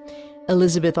name.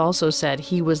 Elizabeth also said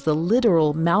he was the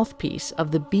literal mouthpiece of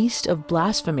the beast of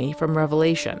blasphemy from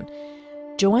Revelation.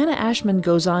 Joanna Ashman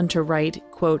goes on to write,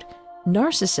 quote,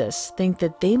 narcissists think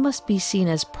that they must be seen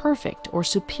as perfect or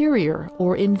superior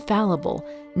or infallible,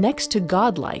 next to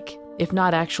godlike, if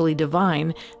not actually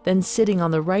divine, then sitting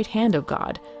on the right hand of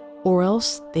God, or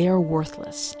else they are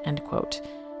worthless, end quote.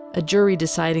 A jury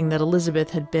deciding that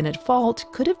Elizabeth had been at fault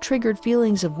could have triggered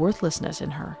feelings of worthlessness in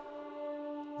her.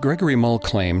 Gregory Mull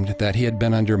claimed that he had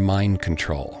been under mind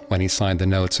control when he signed the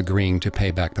notes agreeing to pay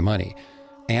back the money,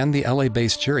 and the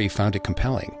LA-based jury found it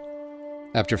compelling.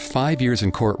 After 5 years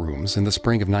in courtrooms in the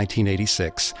spring of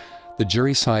 1986, the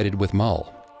jury sided with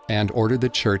Mull and ordered the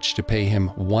church to pay him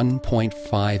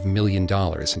 $1.5 million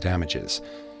in damages,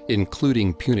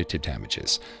 including punitive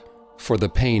damages, for the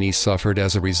pain he suffered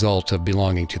as a result of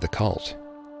belonging to the cult.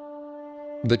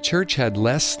 The church had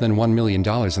less than $1 million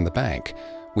in the bank,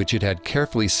 which it had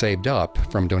carefully saved up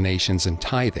from donations and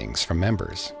tithings from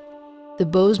members. The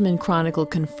Bozeman Chronicle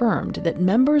confirmed that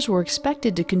members were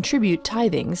expected to contribute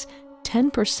tithings,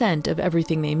 10% of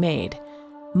everything they made.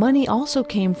 Money also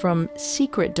came from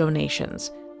secret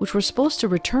donations, which were supposed to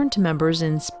return to members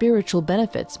in spiritual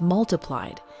benefits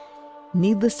multiplied.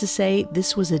 Needless to say,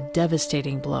 this was a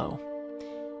devastating blow.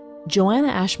 Joanna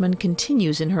Ashman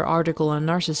continues in her article on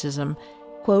narcissism,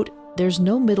 quote, there's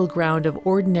no middle ground of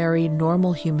ordinary,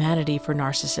 normal humanity for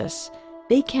narcissists.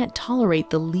 They can't tolerate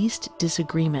the least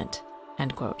disagreement,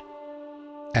 end quote.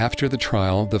 After the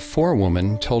trial, the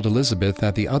forewoman told Elizabeth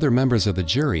that the other members of the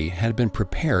jury had been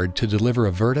prepared to deliver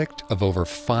a verdict of over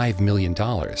 $5 million,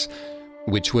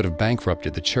 which would have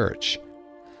bankrupted the church.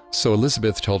 So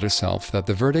Elizabeth told herself that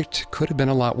the verdict could have been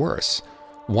a lot worse.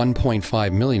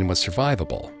 $1.5 million was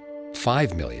survivable.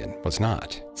 $5 million was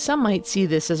not. Some might see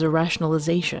this as a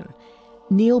rationalization.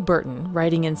 Neil Burton,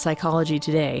 writing in Psychology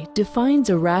Today, defines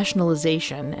a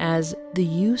rationalization as the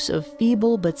use of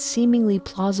feeble but seemingly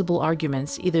plausible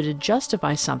arguments either to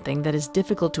justify something that is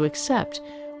difficult to accept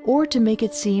or to make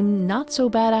it seem not so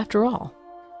bad after all.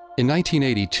 In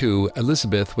 1982,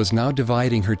 Elizabeth was now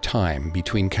dividing her time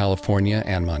between California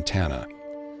and Montana.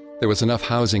 There was enough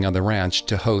housing on the ranch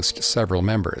to host several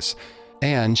members,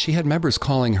 and she had members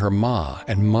calling her Ma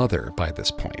and Mother by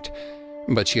this point.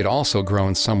 But she had also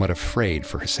grown somewhat afraid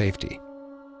for her safety.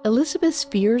 Elizabeth's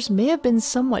fears may have been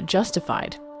somewhat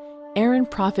justified. Aaron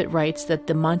Prophet writes that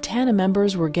the Montana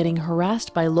members were getting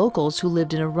harassed by locals who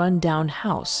lived in a run-down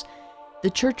house.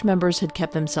 The church members had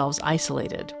kept themselves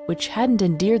isolated, which hadn't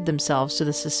endeared themselves to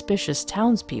the suspicious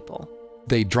townspeople.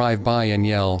 They'd drive by and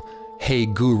yell, "Hey,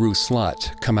 guru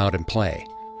slut, come out and play."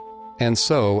 And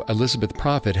so Elizabeth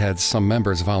Prophet had some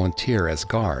members volunteer as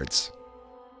guards.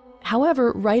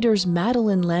 However, writers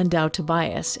Madeline Landau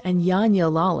Tobias and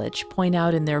Janja Lalich point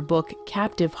out in their book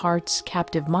Captive Hearts,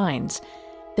 Captive Minds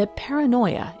that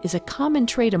paranoia is a common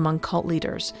trait among cult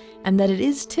leaders and that it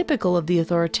is typical of the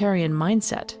authoritarian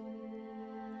mindset.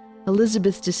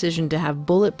 Elizabeth's decision to have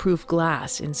bulletproof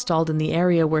glass installed in the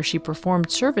area where she performed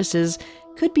services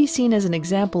could be seen as an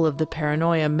example of the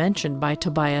paranoia mentioned by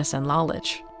Tobias and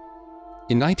Lalich.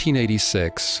 In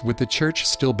 1986, with the church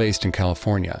still based in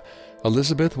California,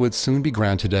 Elizabeth would soon be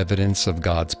granted evidence of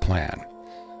God's plan.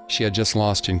 She had just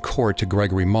lost in court to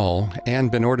Gregory Mull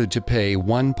and been ordered to pay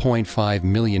 $1.5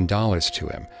 million to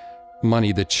him,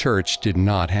 money the church did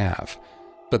not have.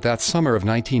 But that summer of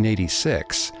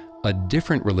 1986, a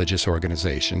different religious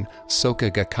organization,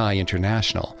 Soka Gakkai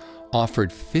International, offered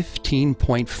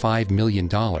 $15.5 million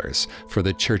for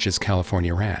the church's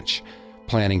California ranch,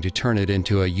 planning to turn it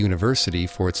into a university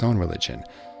for its own religion.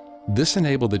 This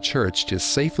enabled the church to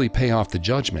safely pay off the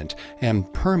judgment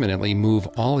and permanently move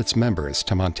all its members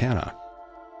to Montana.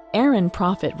 Aaron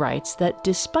Prophet writes that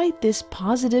despite this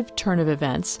positive turn of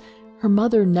events, her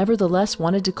mother nevertheless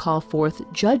wanted to call forth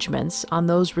judgments on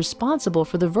those responsible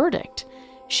for the verdict.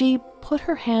 She put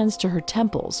her hands to her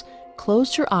temples,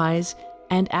 closed her eyes,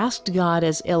 and asked God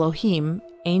as Elohim,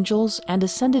 angels, and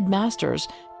ascended masters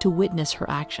to witness her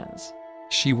actions.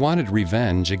 She wanted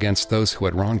revenge against those who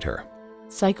had wronged her.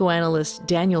 Psychoanalyst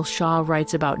Daniel Shaw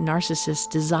writes about narcissists'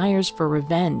 desires for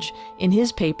revenge in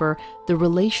his paper, The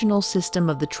Relational System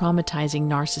of the Traumatizing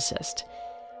Narcissist.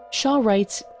 Shaw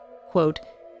writes, quote,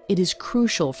 "It is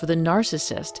crucial for the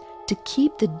narcissist to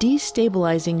keep the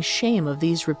destabilizing shame of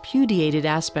these repudiated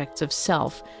aspects of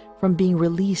self from being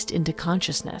released into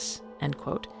consciousness," end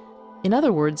quote. In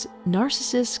other words,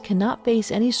 narcissists cannot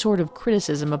face any sort of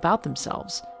criticism about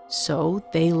themselves, so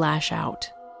they lash out.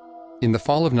 In the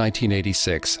fall of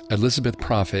 1986, Elizabeth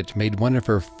Prophet made one of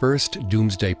her first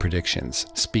doomsday predictions,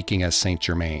 speaking as Saint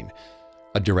Germain.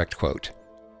 A direct quote,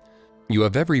 "You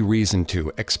have every reason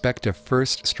to expect a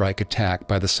first strike attack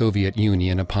by the Soviet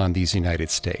Union upon these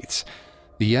United States.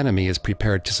 The enemy is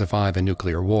prepared to survive a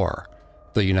nuclear war.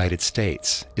 The United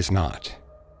States is not."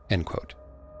 End quote.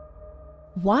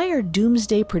 Why are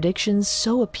doomsday predictions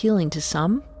so appealing to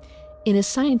some? In a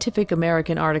Scientific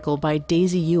American article by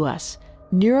Daisy U.S.,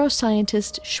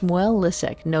 neuroscientist Shmuel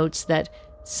Lisek notes that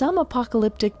some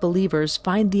apocalyptic believers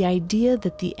find the idea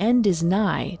that the end is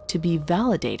nigh to be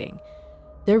validating.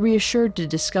 They're reassured to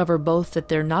discover both that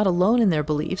they're not alone in their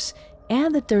beliefs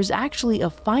and that there's actually a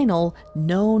final,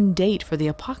 known date for the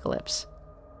apocalypse.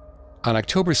 On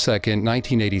October 2,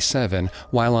 1987,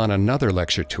 while on another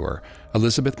lecture tour,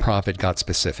 Elizabeth Prophet got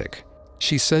specific.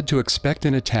 She said to expect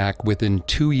an attack within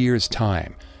 2 years'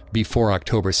 time, before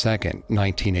October 2,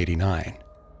 1989.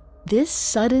 This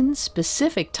sudden,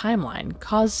 specific timeline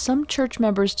caused some church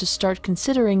members to start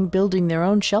considering building their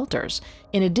own shelters,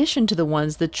 in addition to the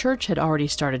ones the church had already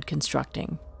started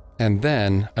constructing. And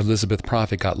then Elizabeth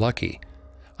Prophet got lucky.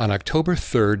 On October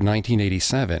 3,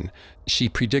 1987, she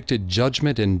predicted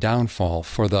judgment and downfall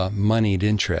for the moneyed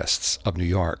interests of New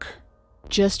York.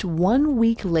 Just 1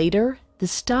 week later, the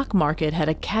stock market had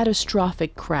a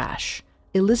catastrophic crash.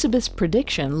 Elizabeth's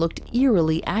prediction looked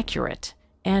eerily accurate,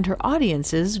 and her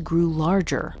audiences grew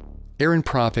larger. Aaron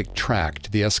Prophet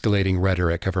tracked the escalating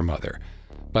rhetoric of her mother.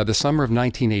 By the summer of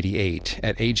 1988,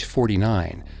 at age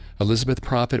 49, Elizabeth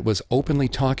Prophet was openly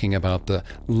talking about the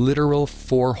literal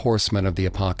 4 horsemen of the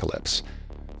apocalypse.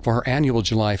 For her annual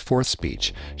July 4th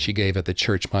speech she gave at the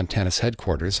Church Montana's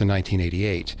headquarters in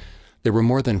 1988, there were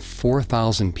more than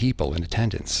 4,000 people in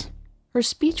attendance. Her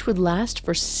speech would last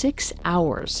for 6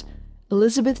 hours.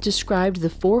 Elizabeth described the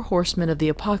 4 horsemen of the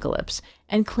apocalypse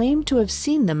and claimed to have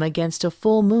seen them against a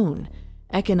full moon: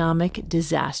 economic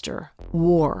disaster,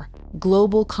 war,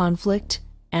 global conflict,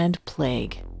 and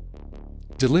plague.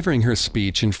 Delivering her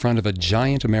speech in front of a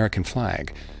giant American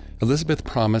flag, Elizabeth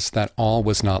promised that all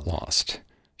was not lost.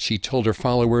 She told her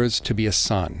followers to be a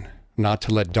sun, not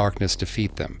to let darkness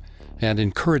defeat them, and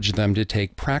encouraged them to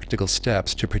take practical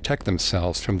steps to protect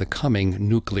themselves from the coming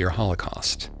nuclear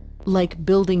holocaust. Like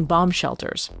building bomb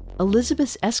shelters,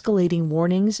 Elizabeth's escalating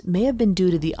warnings may have been due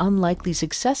to the unlikely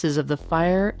successes of the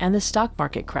fire and the stock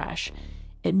market crash.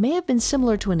 It may have been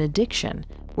similar to an addiction,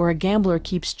 where a gambler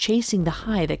keeps chasing the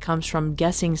high that comes from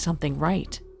guessing something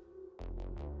right.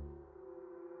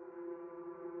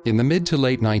 In the mid to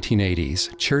late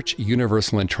 1980s, Church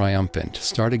Universal and Triumphant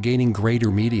started gaining greater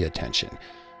media attention.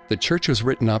 The church was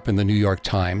written up in the New York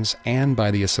Times and by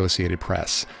the Associated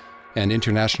Press, and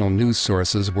international news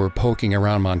sources were poking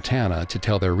around Montana to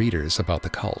tell their readers about the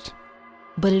cult.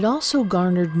 But it also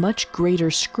garnered much greater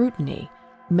scrutiny.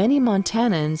 Many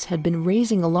Montanans had been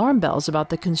raising alarm bells about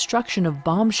the construction of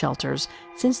bomb shelters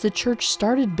since the church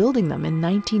started building them in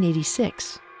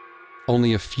 1986.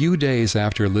 Only a few days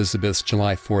after Elizabeth's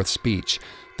July 4th speech,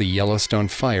 the Yellowstone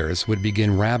fires would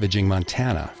begin ravaging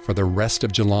Montana for the rest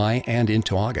of July and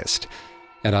into August.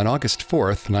 And on August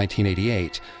 4th,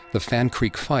 1988, the Fan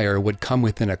Creek fire would come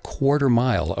within a quarter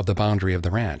mile of the boundary of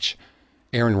the ranch.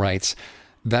 Aaron writes,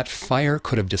 "That fire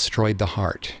could have destroyed the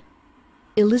heart."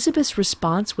 Elizabeth's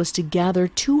response was to gather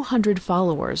 200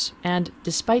 followers, and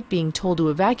despite being told to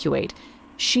evacuate,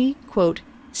 she, quote,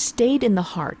 "stayed in the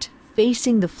heart,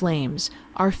 facing the flames,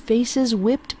 our faces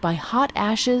whipped by hot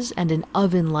ashes and an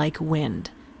oven-like wind,"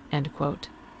 end quote.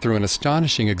 Through an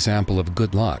astonishing example of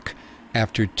good luck,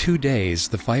 after 2 days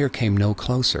the fire came no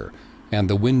closer, and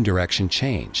the wind direction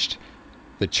changed.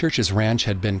 The church's ranch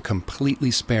had been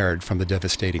completely spared from the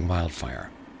devastating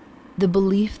wildfire. The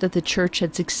belief that the church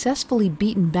had successfully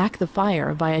beaten back the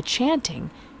fire via chanting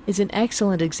is an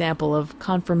excellent example of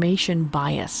confirmation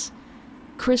bias.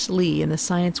 Chris Lee in the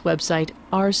science website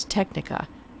Ars Technica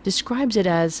describes it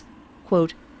as,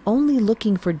 quote, only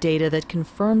looking for data that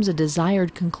confirms a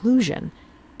desired conclusion.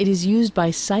 It is used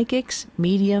by psychics,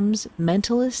 mediums,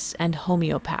 mentalists, and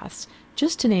homeopaths,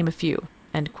 just to name a few,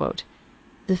 end quote.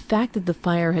 The fact that the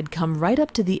fire had come right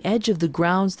up to the edge of the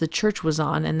grounds the church was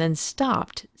on and then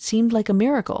stopped seemed like a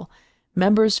miracle.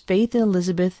 Members' faith in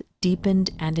Elizabeth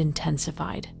deepened and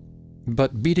intensified.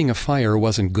 But beating a fire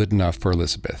wasn't good enough for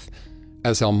Elizabeth.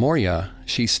 As Almoria,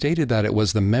 she stated that it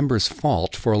was the members'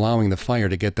 fault for allowing the fire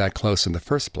to get that close in the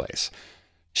first place.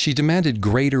 She demanded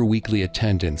greater weekly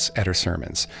attendance at her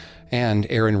sermons, and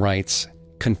Aaron writes,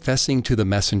 confessing to the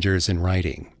messengers in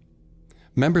writing.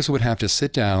 Members would have to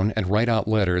sit down and write out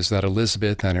letters that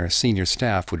Elizabeth and her senior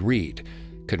staff would read,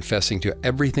 confessing to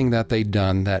everything that they'd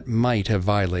done that might have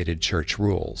violated church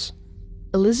rules.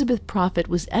 Elizabeth Prophet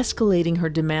was escalating her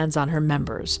demands on her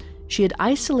members. She had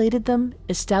isolated them,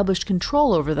 established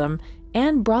control over them,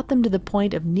 and brought them to the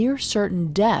point of near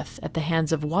certain death at the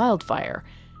hands of wildfire.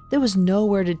 There was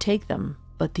nowhere to take them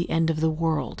but the end of the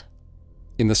world.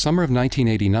 In the summer of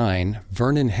 1989,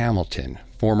 Vernon Hamilton,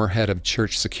 former head of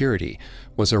church security,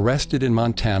 was arrested in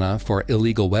Montana for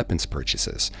illegal weapons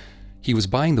purchases. He was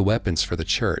buying the weapons for the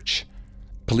church.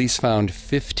 Police found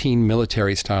 15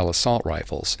 military-style assault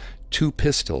rifles, 2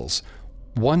 pistols,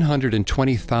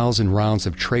 120,000 rounds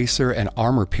of tracer and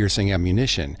armor-piercing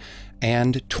ammunition,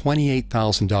 and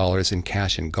 $28,000 in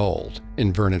cash and gold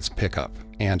in Vernon's pickup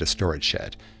and a storage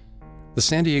shed. The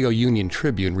San Diego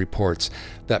Union-Tribune reports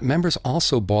that members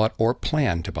also bought or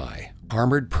planned to buy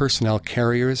armored personnel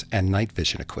carriers and night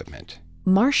vision equipment.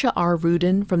 Marcia R.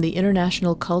 Rudin from the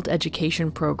International Cult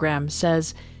Education Program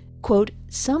says, quote,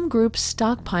 some groups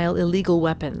stockpile illegal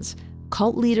weapons.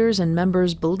 Cult leaders and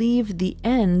members believe the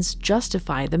ends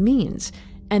justify the means,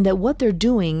 and that what they're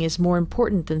doing is more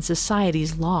important than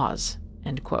society's laws,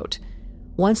 end quote.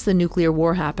 Once the nuclear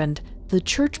war happened, the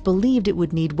church believed it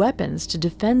would need weapons to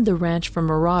defend the ranch from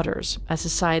marauders, as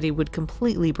society would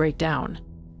completely break down.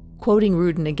 Quoting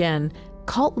Rudin again,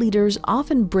 cult leaders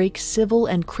often break civil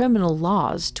and criminal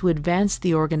laws to advance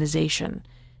the organization.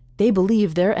 They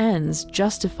believe their ends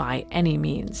justify any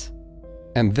means.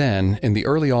 And then, in the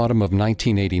early autumn of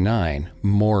 1989,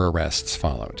 more arrests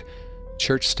followed.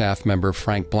 Church staff member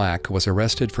Frank Black was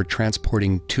arrested for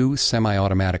transporting 2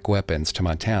 semi-automatic weapons to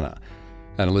Montana,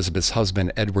 and Elizabeth's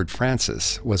husband Edward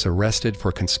Francis was arrested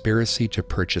for conspiracy to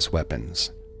purchase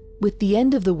weapons. With the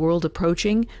end of the world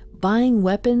approaching, buying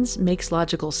weapons makes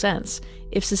logical sense.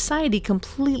 If society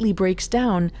completely breaks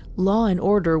down, law and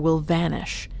order will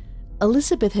vanish.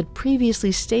 Elizabeth had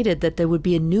previously stated that there would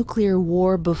be a nuclear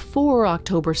war before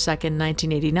October 2nd,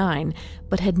 1989,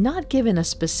 but had not given a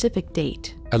specific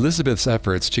date. Elizabeth's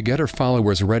efforts to get her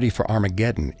followers ready for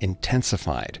Armageddon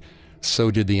intensified. So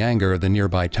did the anger of the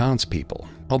nearby townspeople,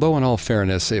 although in all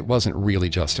fairness, it wasn't really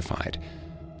justified.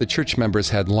 The church members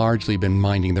had largely been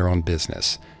minding their own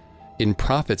business. In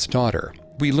Prophet's Daughter,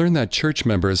 we learn that church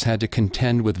members had to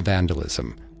contend with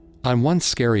vandalism. On one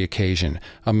scary occasion,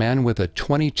 a man with a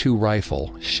 .22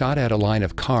 rifle shot at a line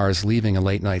of cars leaving a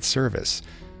late-night service.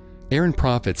 Aaron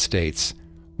Prophet states,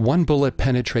 one bullet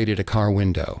penetrated a car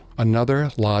window,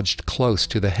 another lodged close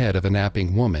to the head of a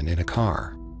napping woman in a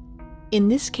car. In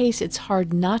this case, it's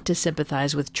hard not to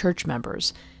sympathize with church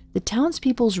members. The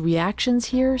townspeople's reactions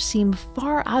here seem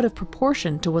far out of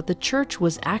proportion to what the church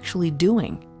was actually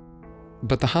doing.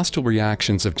 But the hostile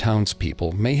reactions of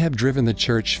townspeople may have driven the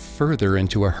church further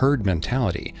into a herd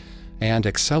mentality and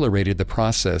accelerated the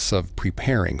process of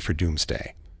preparing for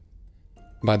doomsday.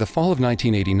 By the fall of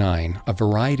 1989, a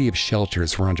variety of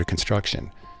shelters were under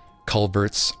construction: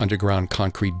 culverts, underground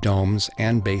concrete domes,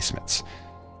 and basements.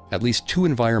 At least 2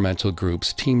 environmental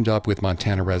groups teamed up with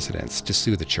Montana residents to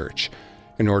sue the church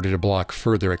in order to block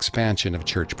further expansion of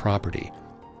church property.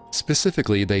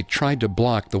 Specifically, they tried to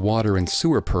block the water and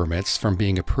sewer permits from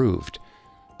being approved,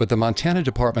 but the Montana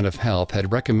Department of Health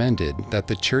had recommended that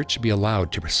the church be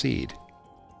allowed to proceed.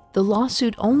 The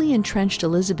lawsuit only entrenched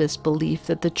Elizabeth's belief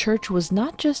that the church was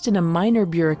not just in a minor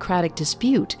bureaucratic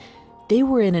dispute, they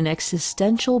were in an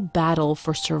existential battle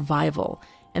for survival,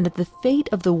 and that the fate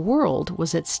of the world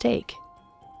was at stake.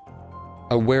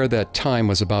 Aware that time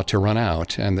was about to run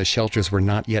out and the shelters were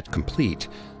not yet complete,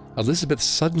 Elizabeth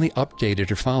suddenly updated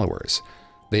her followers.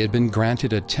 They had been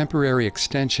granted a temporary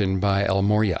extension by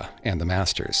Almoria and the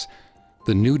Masters.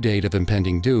 The new date of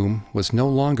impending doom was no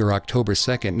longer October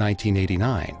 2nd,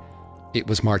 1989. It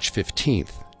was March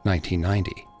 15th,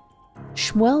 1990.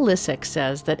 Shmuel Lissick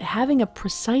says that having a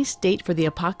precise date for the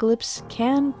apocalypse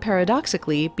can,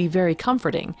 paradoxically, be very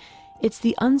comforting. It's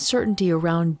the uncertainty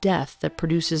around death that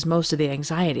produces most of the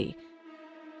anxiety.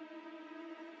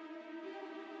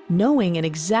 Knowing an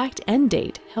exact end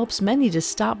date helps many to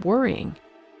stop worrying.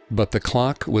 But the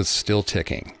clock was still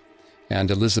ticking, and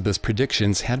Elizabeth's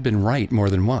predictions had been right more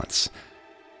than once.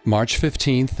 March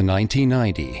 15th,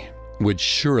 1990 would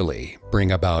surely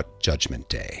bring about Judgment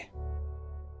Day.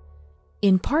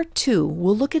 In Part 2,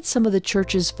 we'll look at some of the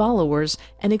church's followers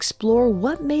and explore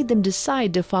what made them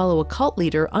decide to follow a cult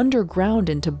leader underground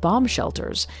into bomb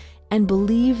shelters and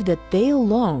believe that they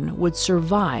alone would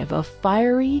survive a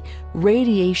fiery,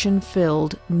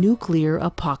 radiation-filled nuclear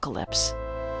apocalypse.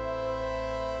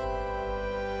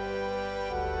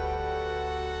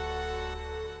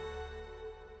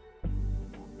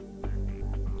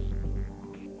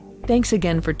 Thanks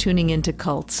again for tuning in to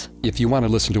Cults. If you want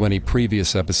to listen to any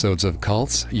previous episodes of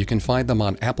Cults, you can find them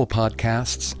on Apple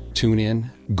Podcasts, TuneIn,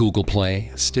 Google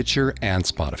Play, Stitcher, and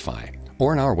Spotify,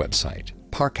 or on our website,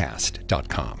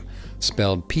 parcast.com,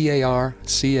 spelled Parcast.com.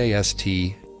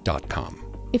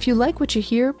 If you like what you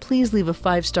hear, please leave a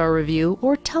 5-star review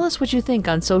or tell us what you think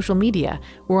on social media.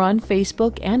 We're on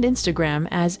Facebook and Instagram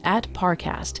as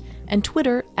 @Parcast and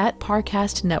Twitter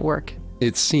 @Parcast Network.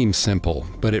 It seems simple,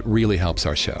 but it really helps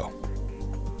our show.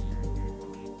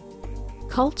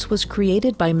 Cults was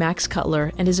created by Max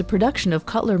Cutler and is a production of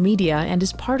Cutler Media and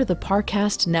is part of the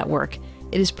Parcast Network.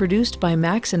 It is produced by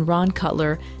Max and Ron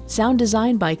Cutler, sound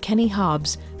design by Kenny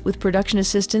Hobbs, with production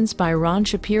assistance by Ron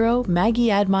Shapiro, Maggie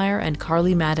Admire, and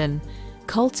Carly Madden.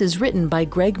 Cults is written by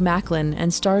Greg Macklin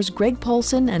and stars Greg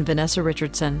Polson and Vanessa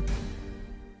Richardson.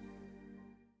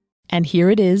 And here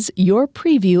it is, your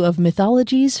preview of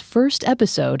Mythology's first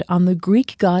episode on the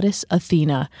Greek goddess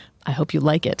Athena. I hope you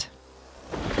like it.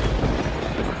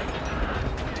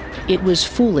 It was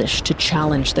foolish to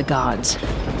challenge the gods.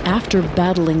 After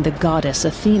battling the goddess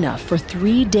Athena for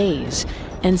 3 days,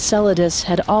 Enceladus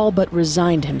had all but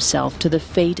resigned himself to the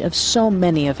fate of so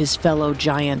many of his fellow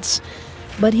giants.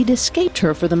 But he'd escaped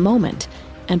her for the moment,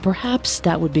 and perhaps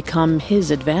that would become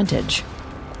his advantage.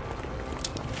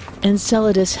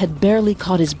 Enceladus had barely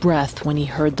caught his breath when he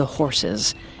heard the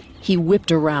horses. He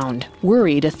whipped around,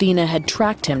 worried Athena had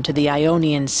tracked him to the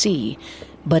Ionian Sea,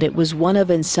 but it was one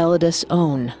of Enceladus'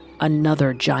 own,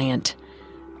 another giant.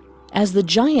 As the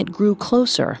giant grew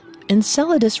closer,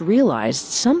 Enceladus realized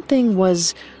something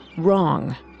was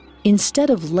wrong.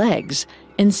 Instead of legs,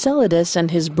 Enceladus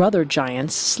and his brother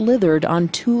giants slithered on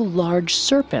 2 large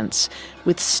serpents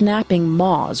with snapping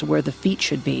maws where the feet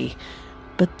should be.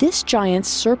 But this giant's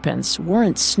serpents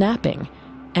weren't snapping,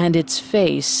 and its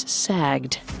face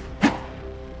sagged.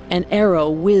 An arrow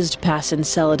whizzed past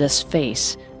Enceladus'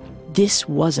 face. This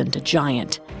wasn't a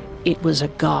giant. It was a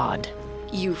god.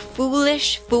 You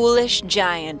foolish, foolish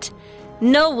giant.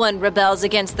 No one rebels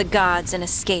against the gods and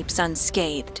escapes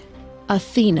unscathed.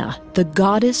 Athena, the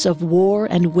goddess of war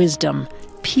and wisdom,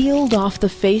 peeled off the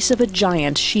face of a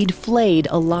giant she'd flayed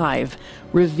alive,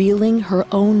 revealing her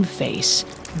own face,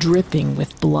 dripping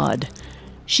with blood.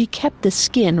 She kept the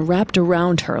skin wrapped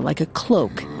around her like a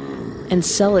cloak.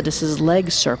 Enceladus's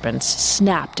leg serpents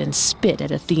snapped and spit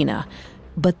at Athena,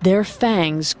 but their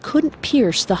fangs couldn't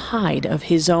pierce the hide of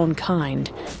his own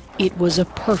kind. It was a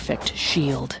perfect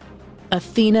shield.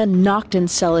 Athena knocked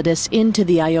Enceladus into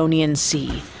the Ionian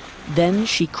Sea. Then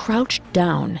she crouched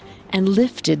down and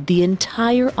lifted the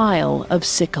entire isle of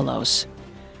Sikolos.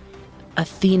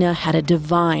 Athena had a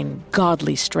divine,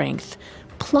 godly strength.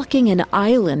 Plucking an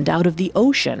island out of the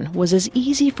ocean was as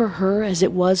easy for her as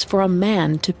it was for a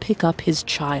man to pick up his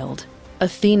child.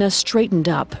 Athena straightened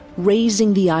up,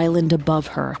 raising the island above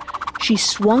her. She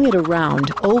swung it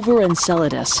around over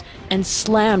Enceladus and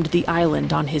slammed the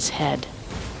island on his head.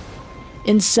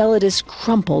 Enceladus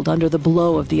crumpled under the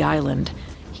blow of the island.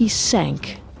 He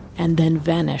sank and then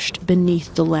vanished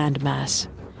beneath the landmass.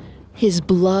 His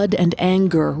blood and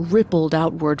anger rippled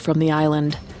outward from the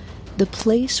island. The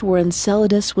place where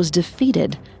Enceladus was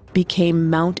defeated became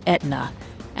Mount Etna,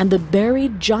 and the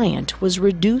buried giant was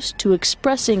reduced to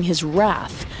expressing his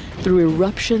wrath through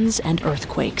eruptions and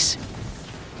earthquakes.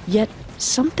 Yet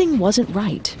something wasn't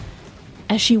right.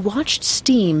 As she watched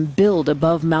steam build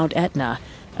above Mount Etna,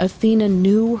 Athena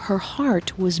knew her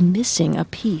heart was missing a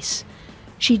piece.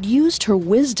 She'd used her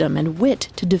wisdom and wit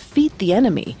to defeat the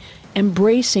enemy,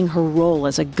 embracing her role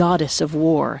as a goddess of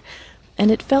war,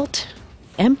 and it felt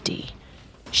empty.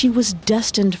 She was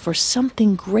destined for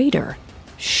something greater.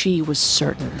 She was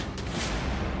certain.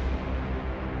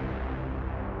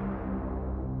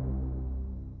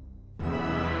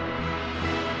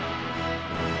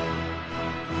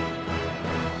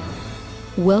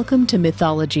 Welcome to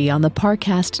Mythology on the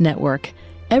Parcast Network.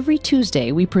 Every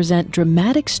Tuesday, we present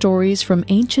dramatic stories from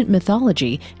ancient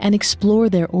mythology and explore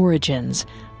their origins.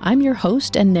 I'm your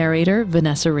host and narrator,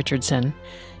 Vanessa Richardson.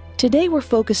 Today, we're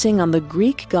focusing on the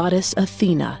Greek goddess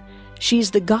Athena.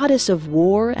 She's the goddess of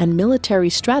war and military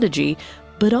strategy,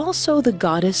 but also the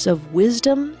goddess of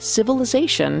wisdom,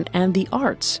 civilization, and the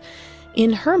arts.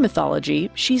 In her mythology,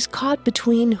 she's caught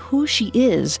between who she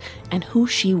is and who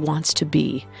she wants to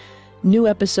be. New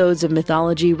episodes of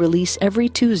Mythology release every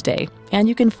Tuesday, and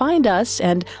you can find us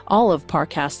and all of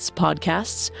Parcast's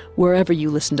podcasts wherever you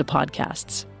listen to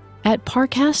podcasts. At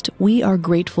Parcast, we are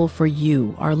grateful for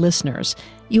you, our listeners.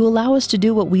 You allow us to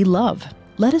do what we love.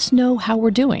 Let us know how we're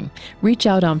doing. Reach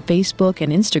out on Facebook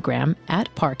and Instagram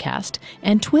at Parcast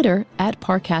and Twitter at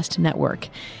Parcast Network.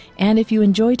 And if you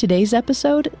enjoy today's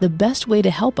episode, the best way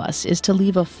to help us is to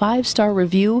leave a 5-star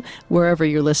review wherever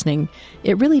you're listening.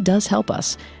 It really does help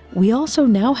us. We also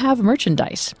now have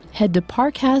merchandise. Head to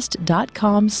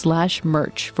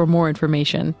parcast.com/merch for more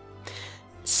information.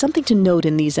 Something to note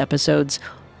in these episodes,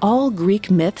 all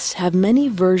Greek myths have many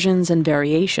versions and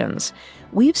variations.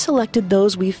 We've selected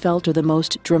those we felt are the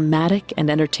most dramatic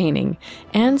and entertaining,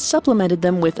 and supplemented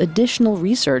them with additional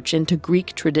research into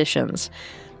Greek traditions.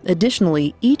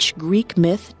 Additionally, each Greek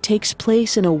myth takes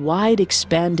place in a wide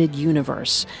expanded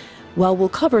universe. While we'll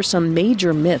cover some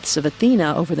major myths of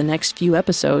Athena over the next few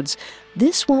episodes,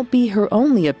 this won't be her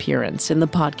only appearance in the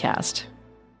podcast.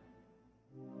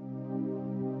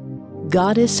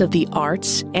 Goddess of the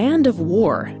arts and of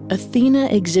war, Athena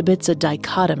exhibits a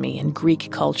dichotomy in Greek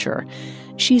culture.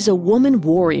 She's a woman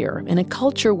warrior in a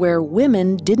culture where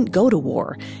women didn't go to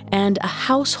war, and a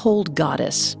household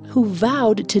goddess who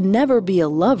vowed to never be a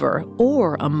lover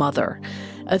or a mother.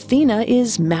 Athena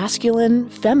is masculine,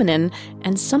 feminine,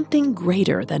 and something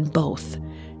greater than both.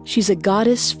 She's a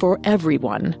goddess for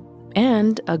everyone,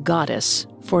 and a goddess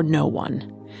for no one.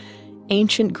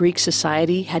 Ancient Greek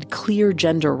society had clear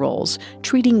gender roles,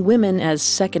 treating women as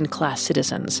second-class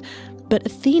citizens. But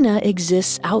Athena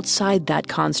exists outside that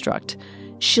construct.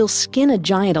 She'll skin a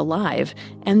giant alive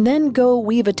and then go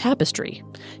weave a tapestry.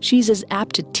 She's as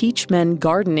apt to teach men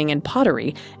gardening and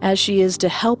pottery as she is to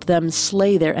help them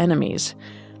slay their enemies.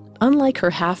 Unlike her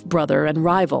half-brother and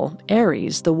rival,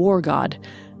 Ares, the war god,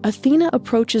 Athena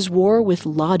approaches war with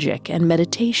logic and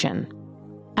meditation.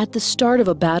 At the start of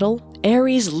a battle,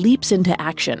 Ares leaps into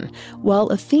action, while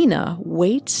Athena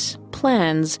waits,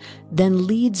 plans, then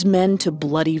leads men to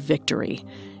bloody victory.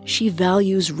 She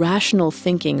values rational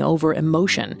thinking over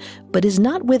emotion, but is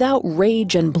not without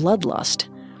rage and bloodlust.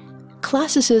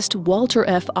 Classicist Walter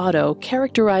F. Otto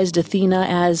characterized Athena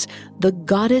as the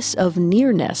goddess of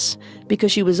nearness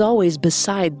because she was always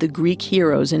beside the Greek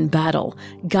heroes in battle,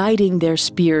 guiding their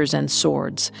spears and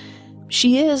swords.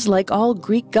 She is, like all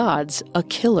Greek gods, a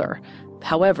killer.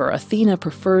 However, Athena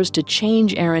prefers to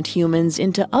change errant humans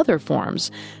into other forms,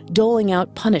 doling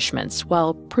out punishments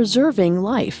while preserving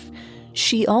life.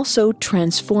 She also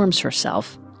transforms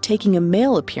herself, taking a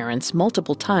male appearance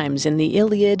multiple times in the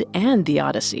Iliad and the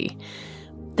Odyssey.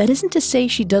 That isn't to say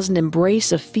she doesn't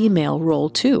embrace a female role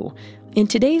too. In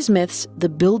today's myths, the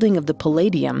building of the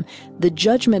Palladium, the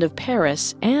judgment of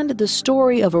Paris, and the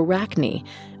story of Arachne,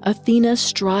 Athena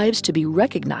strives to be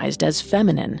recognized as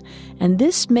feminine, and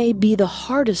this may be the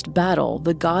hardest battle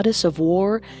the goddess of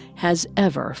war has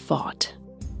ever fought.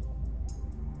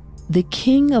 The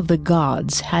king of the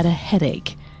gods had a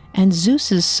headache, and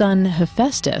Zeus's son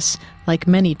Hephaestus, like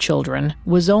many children,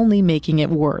 was only making it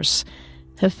worse.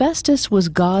 Hephaestus was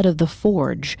god of the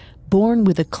forge, born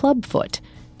with a clubfoot.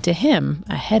 To him,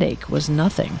 a headache was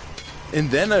nothing. And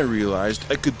then I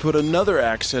realized I could put another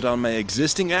axe head on my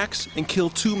existing axe and kill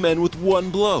 2 men with 1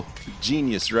 blow.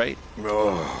 Genius, right?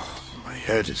 Oh, my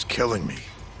head is killing me.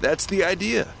 That's the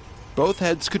idea. Both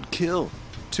heads could kill.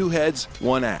 2 heads,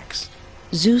 1 axe.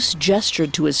 Zeus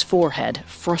gestured to his forehead,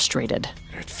 frustrated.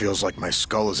 It feels like my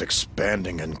skull is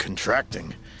expanding and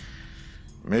contracting.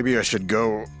 Maybe I should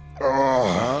go...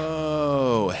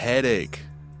 Oh, headache.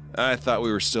 I thought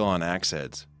we were still on axe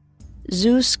heads.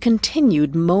 Zeus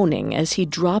continued moaning as he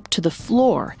dropped to the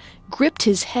floor, gripped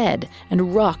his head,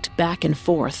 and rocked back and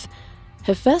forth.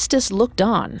 Hephaestus looked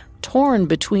on, torn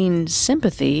between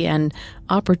sympathy and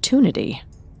opportunity.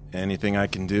 Anything I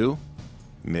can do?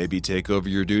 Maybe take over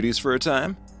your duties for a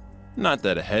time? Not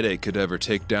that a headache could ever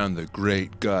take down the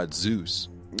great god Zeus.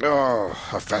 Oh,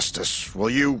 Hephaestus,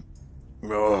 will you...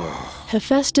 Oh.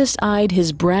 Hephaestus eyed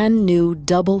his brand new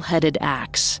double-headed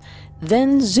axe.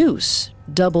 Then Zeus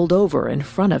doubled over in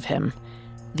front of him.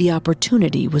 The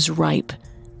opportunity was ripe.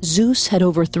 Zeus had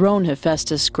overthrown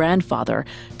Hephaestus' grandfather.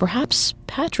 Perhaps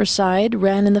patricide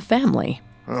ran in the family.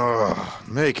 Oh,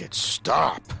 make it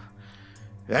stop.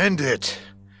 End it.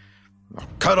 I'll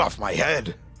cut off my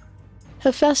head.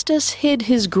 Hephaestus hid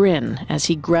his grin as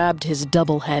he grabbed his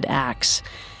double-head axe.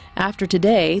 After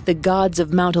today, the gods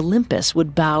of Mount Olympus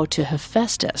would bow to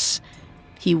Hephaestus.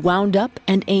 He wound up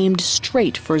and aimed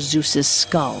straight for Zeus's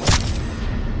skull.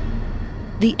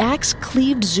 The axe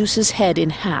cleaved Zeus's head in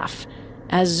half.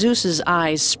 As Zeus's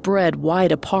eyes spread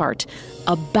wide apart,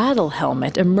 a battle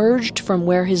helmet emerged from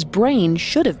where his brain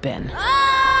should have been.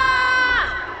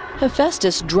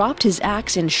 Hephaestus dropped his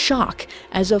axe in shock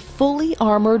as a fully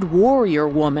armored warrior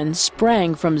woman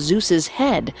sprang from Zeus's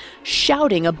head,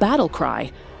 shouting a battle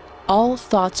cry. All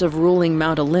thoughts of ruling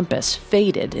Mount Olympus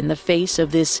faded in the face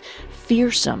of this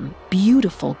fearsome,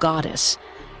 beautiful goddess.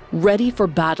 Ready for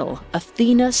battle,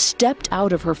 Athena stepped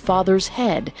out of her father's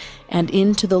head and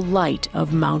into the light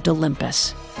of Mount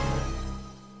Olympus.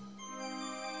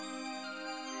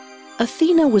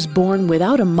 Athena was born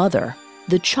without a mother,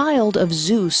 the child of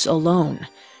Zeus alone.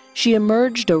 She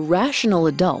emerged a rational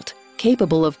adult,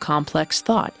 capable of complex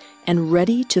thought, and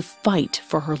ready to fight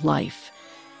for her life.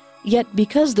 Yet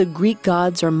because the Greek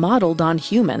gods are modeled on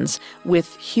humans,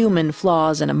 with human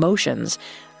flaws and emotions,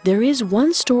 there is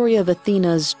one story of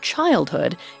Athena's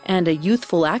childhood and a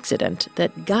youthful accident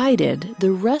that guided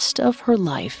the rest of her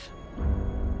life.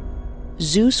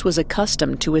 Zeus was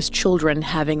accustomed to his children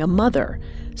having a mother,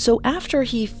 so after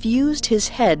he fused his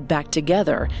head back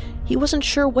together, he wasn't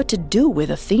sure what to do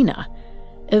with Athena.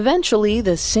 Eventually,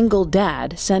 the single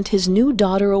dad sent his new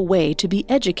daughter away to be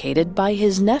educated by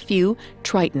his nephew,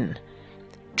 Triton.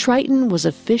 Triton was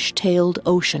a fish-tailed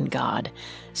ocean god,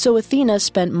 so Athena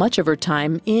spent much of her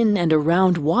time in and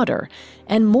around water,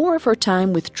 and more of her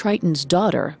time with Triton's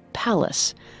daughter,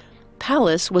 Pallas.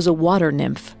 Pallas was a water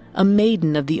nymph, a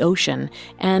maiden of the ocean,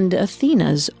 and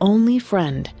Athena's only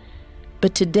friend.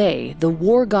 But today, the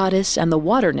war goddess and the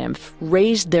water nymph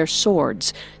raised their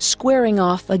swords, squaring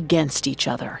off against each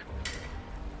other.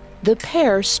 The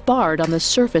pair sparred on the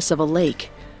surface of a lake.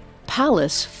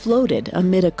 Pallas floated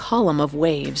amid a column of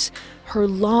waves, her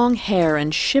long hair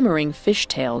and shimmering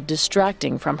fishtail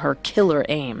distracting from her killer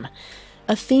aim.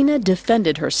 Athena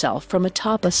defended herself from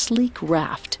atop a sleek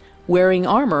raft, wearing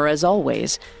armor as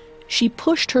always. She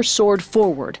pushed her sword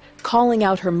forward, calling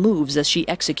out her moves as she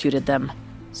executed them.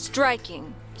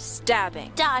 Striking,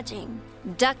 stabbing, Dodging.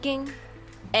 ducking,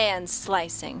 and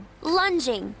slicing.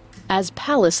 Lunging. As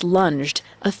Pallas lunged,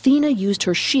 Athena used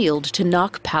her shield to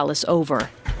knock Pallas over.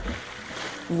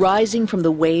 Rising from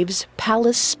the waves,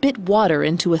 Pallas spit water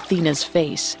into Athena's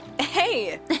face.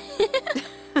 Hey!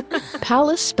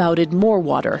 Pallas spouted more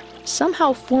water,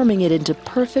 somehow forming it into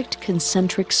perfect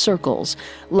concentric circles,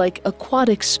 like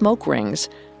aquatic smoke rings.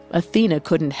 Athena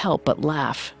couldn't help but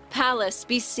laugh. Pallas,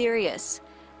 be serious.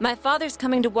 My father's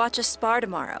coming to watch us spar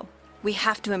tomorrow. We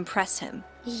have to impress him.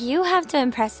 You have to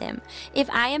impress him. If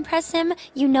I impress him,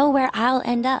 you know where I'll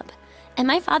end up. And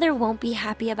my father won't be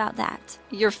happy about that.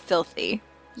 You're filthy.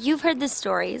 You've heard the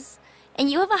stories, and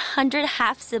you have 100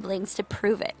 half-siblings to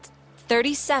prove it.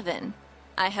 37.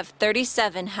 I have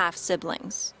 37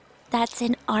 half-siblings. That's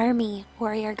an army,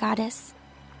 warrior goddess.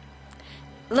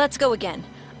 Let's go again.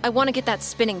 I want to get that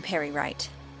spinning parry right.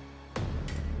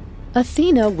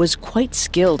 Athena was quite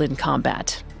skilled in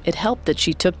combat. It helped that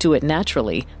she took to it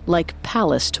naturally, like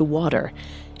Pallas to water.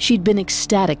 She'd been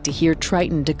ecstatic to hear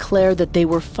Triton declare that they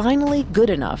were finally good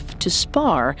enough to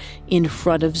spar in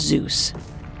front of Zeus.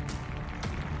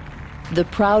 The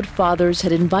proud fathers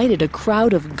had invited a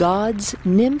crowd of gods,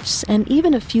 nymphs, and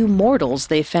even a few mortals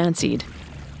they fancied.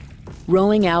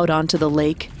 Rowing out onto the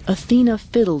lake, Athena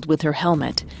fiddled with her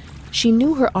helmet. She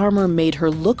knew her armor made her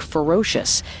look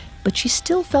ferocious, but she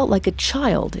still felt like a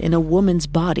child in a woman's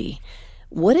body.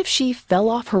 What if she fell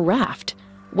off her raft?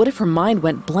 What if her mind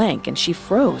went blank and she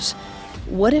froze?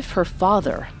 What if her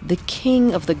father, the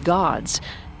king of the gods,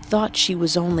 thought she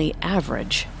was only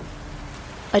average?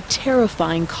 A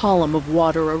terrifying column of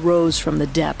water arose from the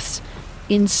depths.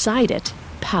 Inside it,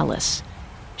 Pallas.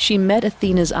 She met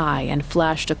Athena's eye and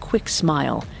flashed a quick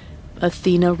smile.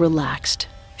 Athena relaxed.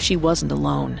 She wasn't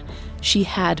alone. She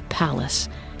had Pallas.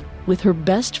 With her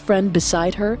best friend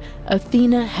beside her,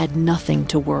 Athena had nothing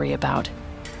to worry about.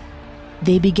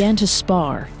 They began to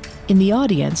spar. In the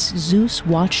audience, Zeus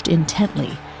watched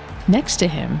intently. Next to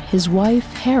him, his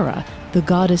wife Hera, the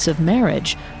goddess of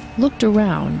marriage, looked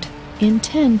around,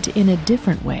 intent in a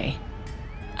different way.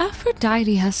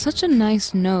 Aphrodite has such a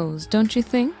nice nose, don't you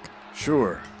think?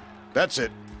 Sure. That's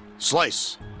it.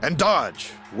 Slice and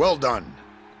dodge. Well done.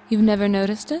 You've never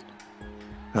noticed it?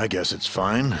 I guess it's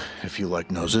fine, if you like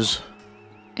noses.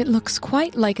 It looks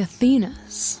quite like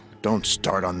Athena's. Don't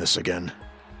start on this again.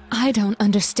 I don't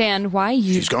understand why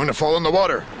you... She's going to fall in the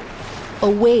water. A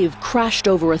wave crashed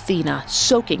over Athena,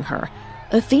 soaking her.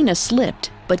 Athena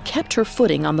slipped, but kept her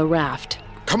footing on the raft.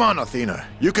 Come on, Athena.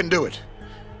 You can do it.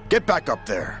 Get back up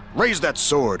there. Raise that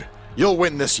sword. You'll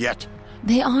win this yet.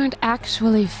 They aren't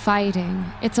actually fighting.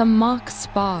 It's a mock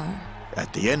spar.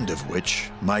 At the end of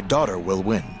which, my daughter will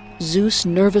win. Zeus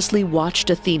nervously watched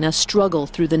Athena struggle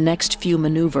through the next few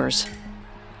maneuvers.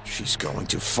 She's going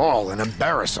to fall and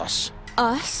embarrass us.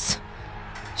 Us?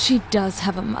 She does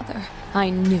have a mother. I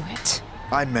knew it.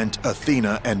 I meant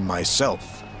Athena and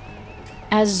myself.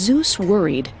 As Zeus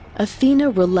worried, Athena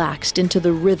relaxed into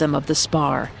the rhythm of the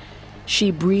spar.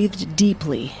 She breathed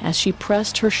deeply as she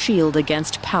pressed her shield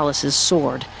against Pallas's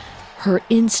sword. Her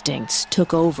instincts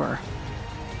took over.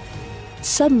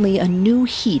 Suddenly, a new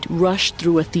heat rushed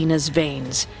through Athena's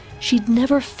veins. She'd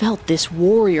never felt this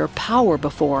warrior power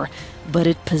before, but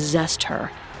it possessed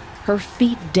her. Her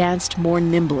feet danced more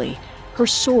nimbly. Her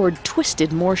sword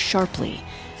twisted more sharply.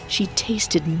 She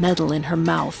tasted metal in her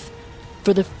mouth.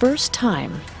 For the first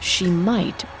time, she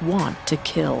might want to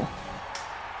kill.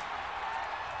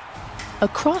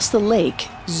 Across the lake,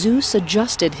 Zeus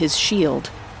adjusted his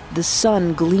shield. The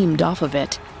sun gleamed off of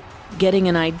it. Getting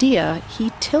an idea,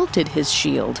 he tilted his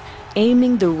shield,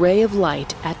 aiming the ray of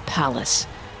light at Pallas.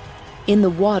 In the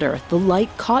water, the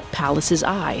light caught Pallas's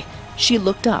eye. She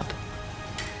looked up.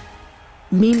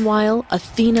 Meanwhile,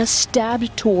 Athena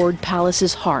stabbed toward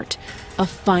Pallas's heart, a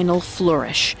final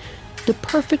flourish. The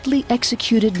perfectly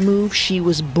executed move she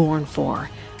was born for.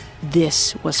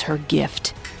 This was her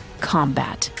gift: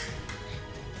 combat.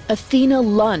 Athena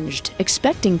lunged,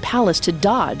 expecting Pallas to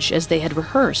dodge as they had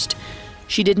rehearsed.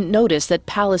 She didn't notice that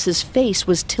Pallas's face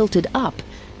was tilted up,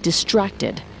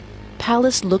 distracted.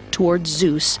 Pallas looked toward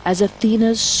Zeus as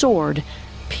Athena's sword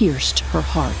pierced her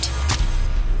heart.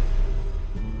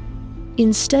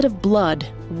 Instead of blood,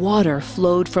 water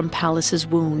flowed from Pallas's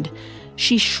wound.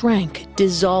 She shrank,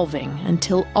 dissolving,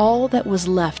 until all that was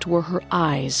left were her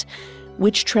eyes,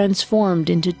 which transformed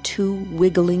into two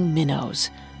wiggling minnows.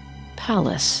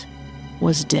 Pallas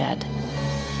was dead.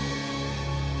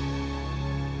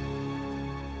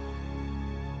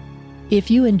 If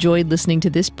you enjoyed listening to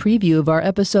this preview of our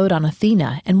episode on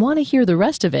Athena and want to hear the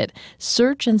rest of it,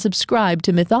 search and subscribe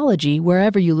to Mythology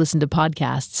wherever you listen to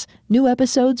podcasts. New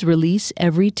episodes release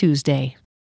every Tuesday.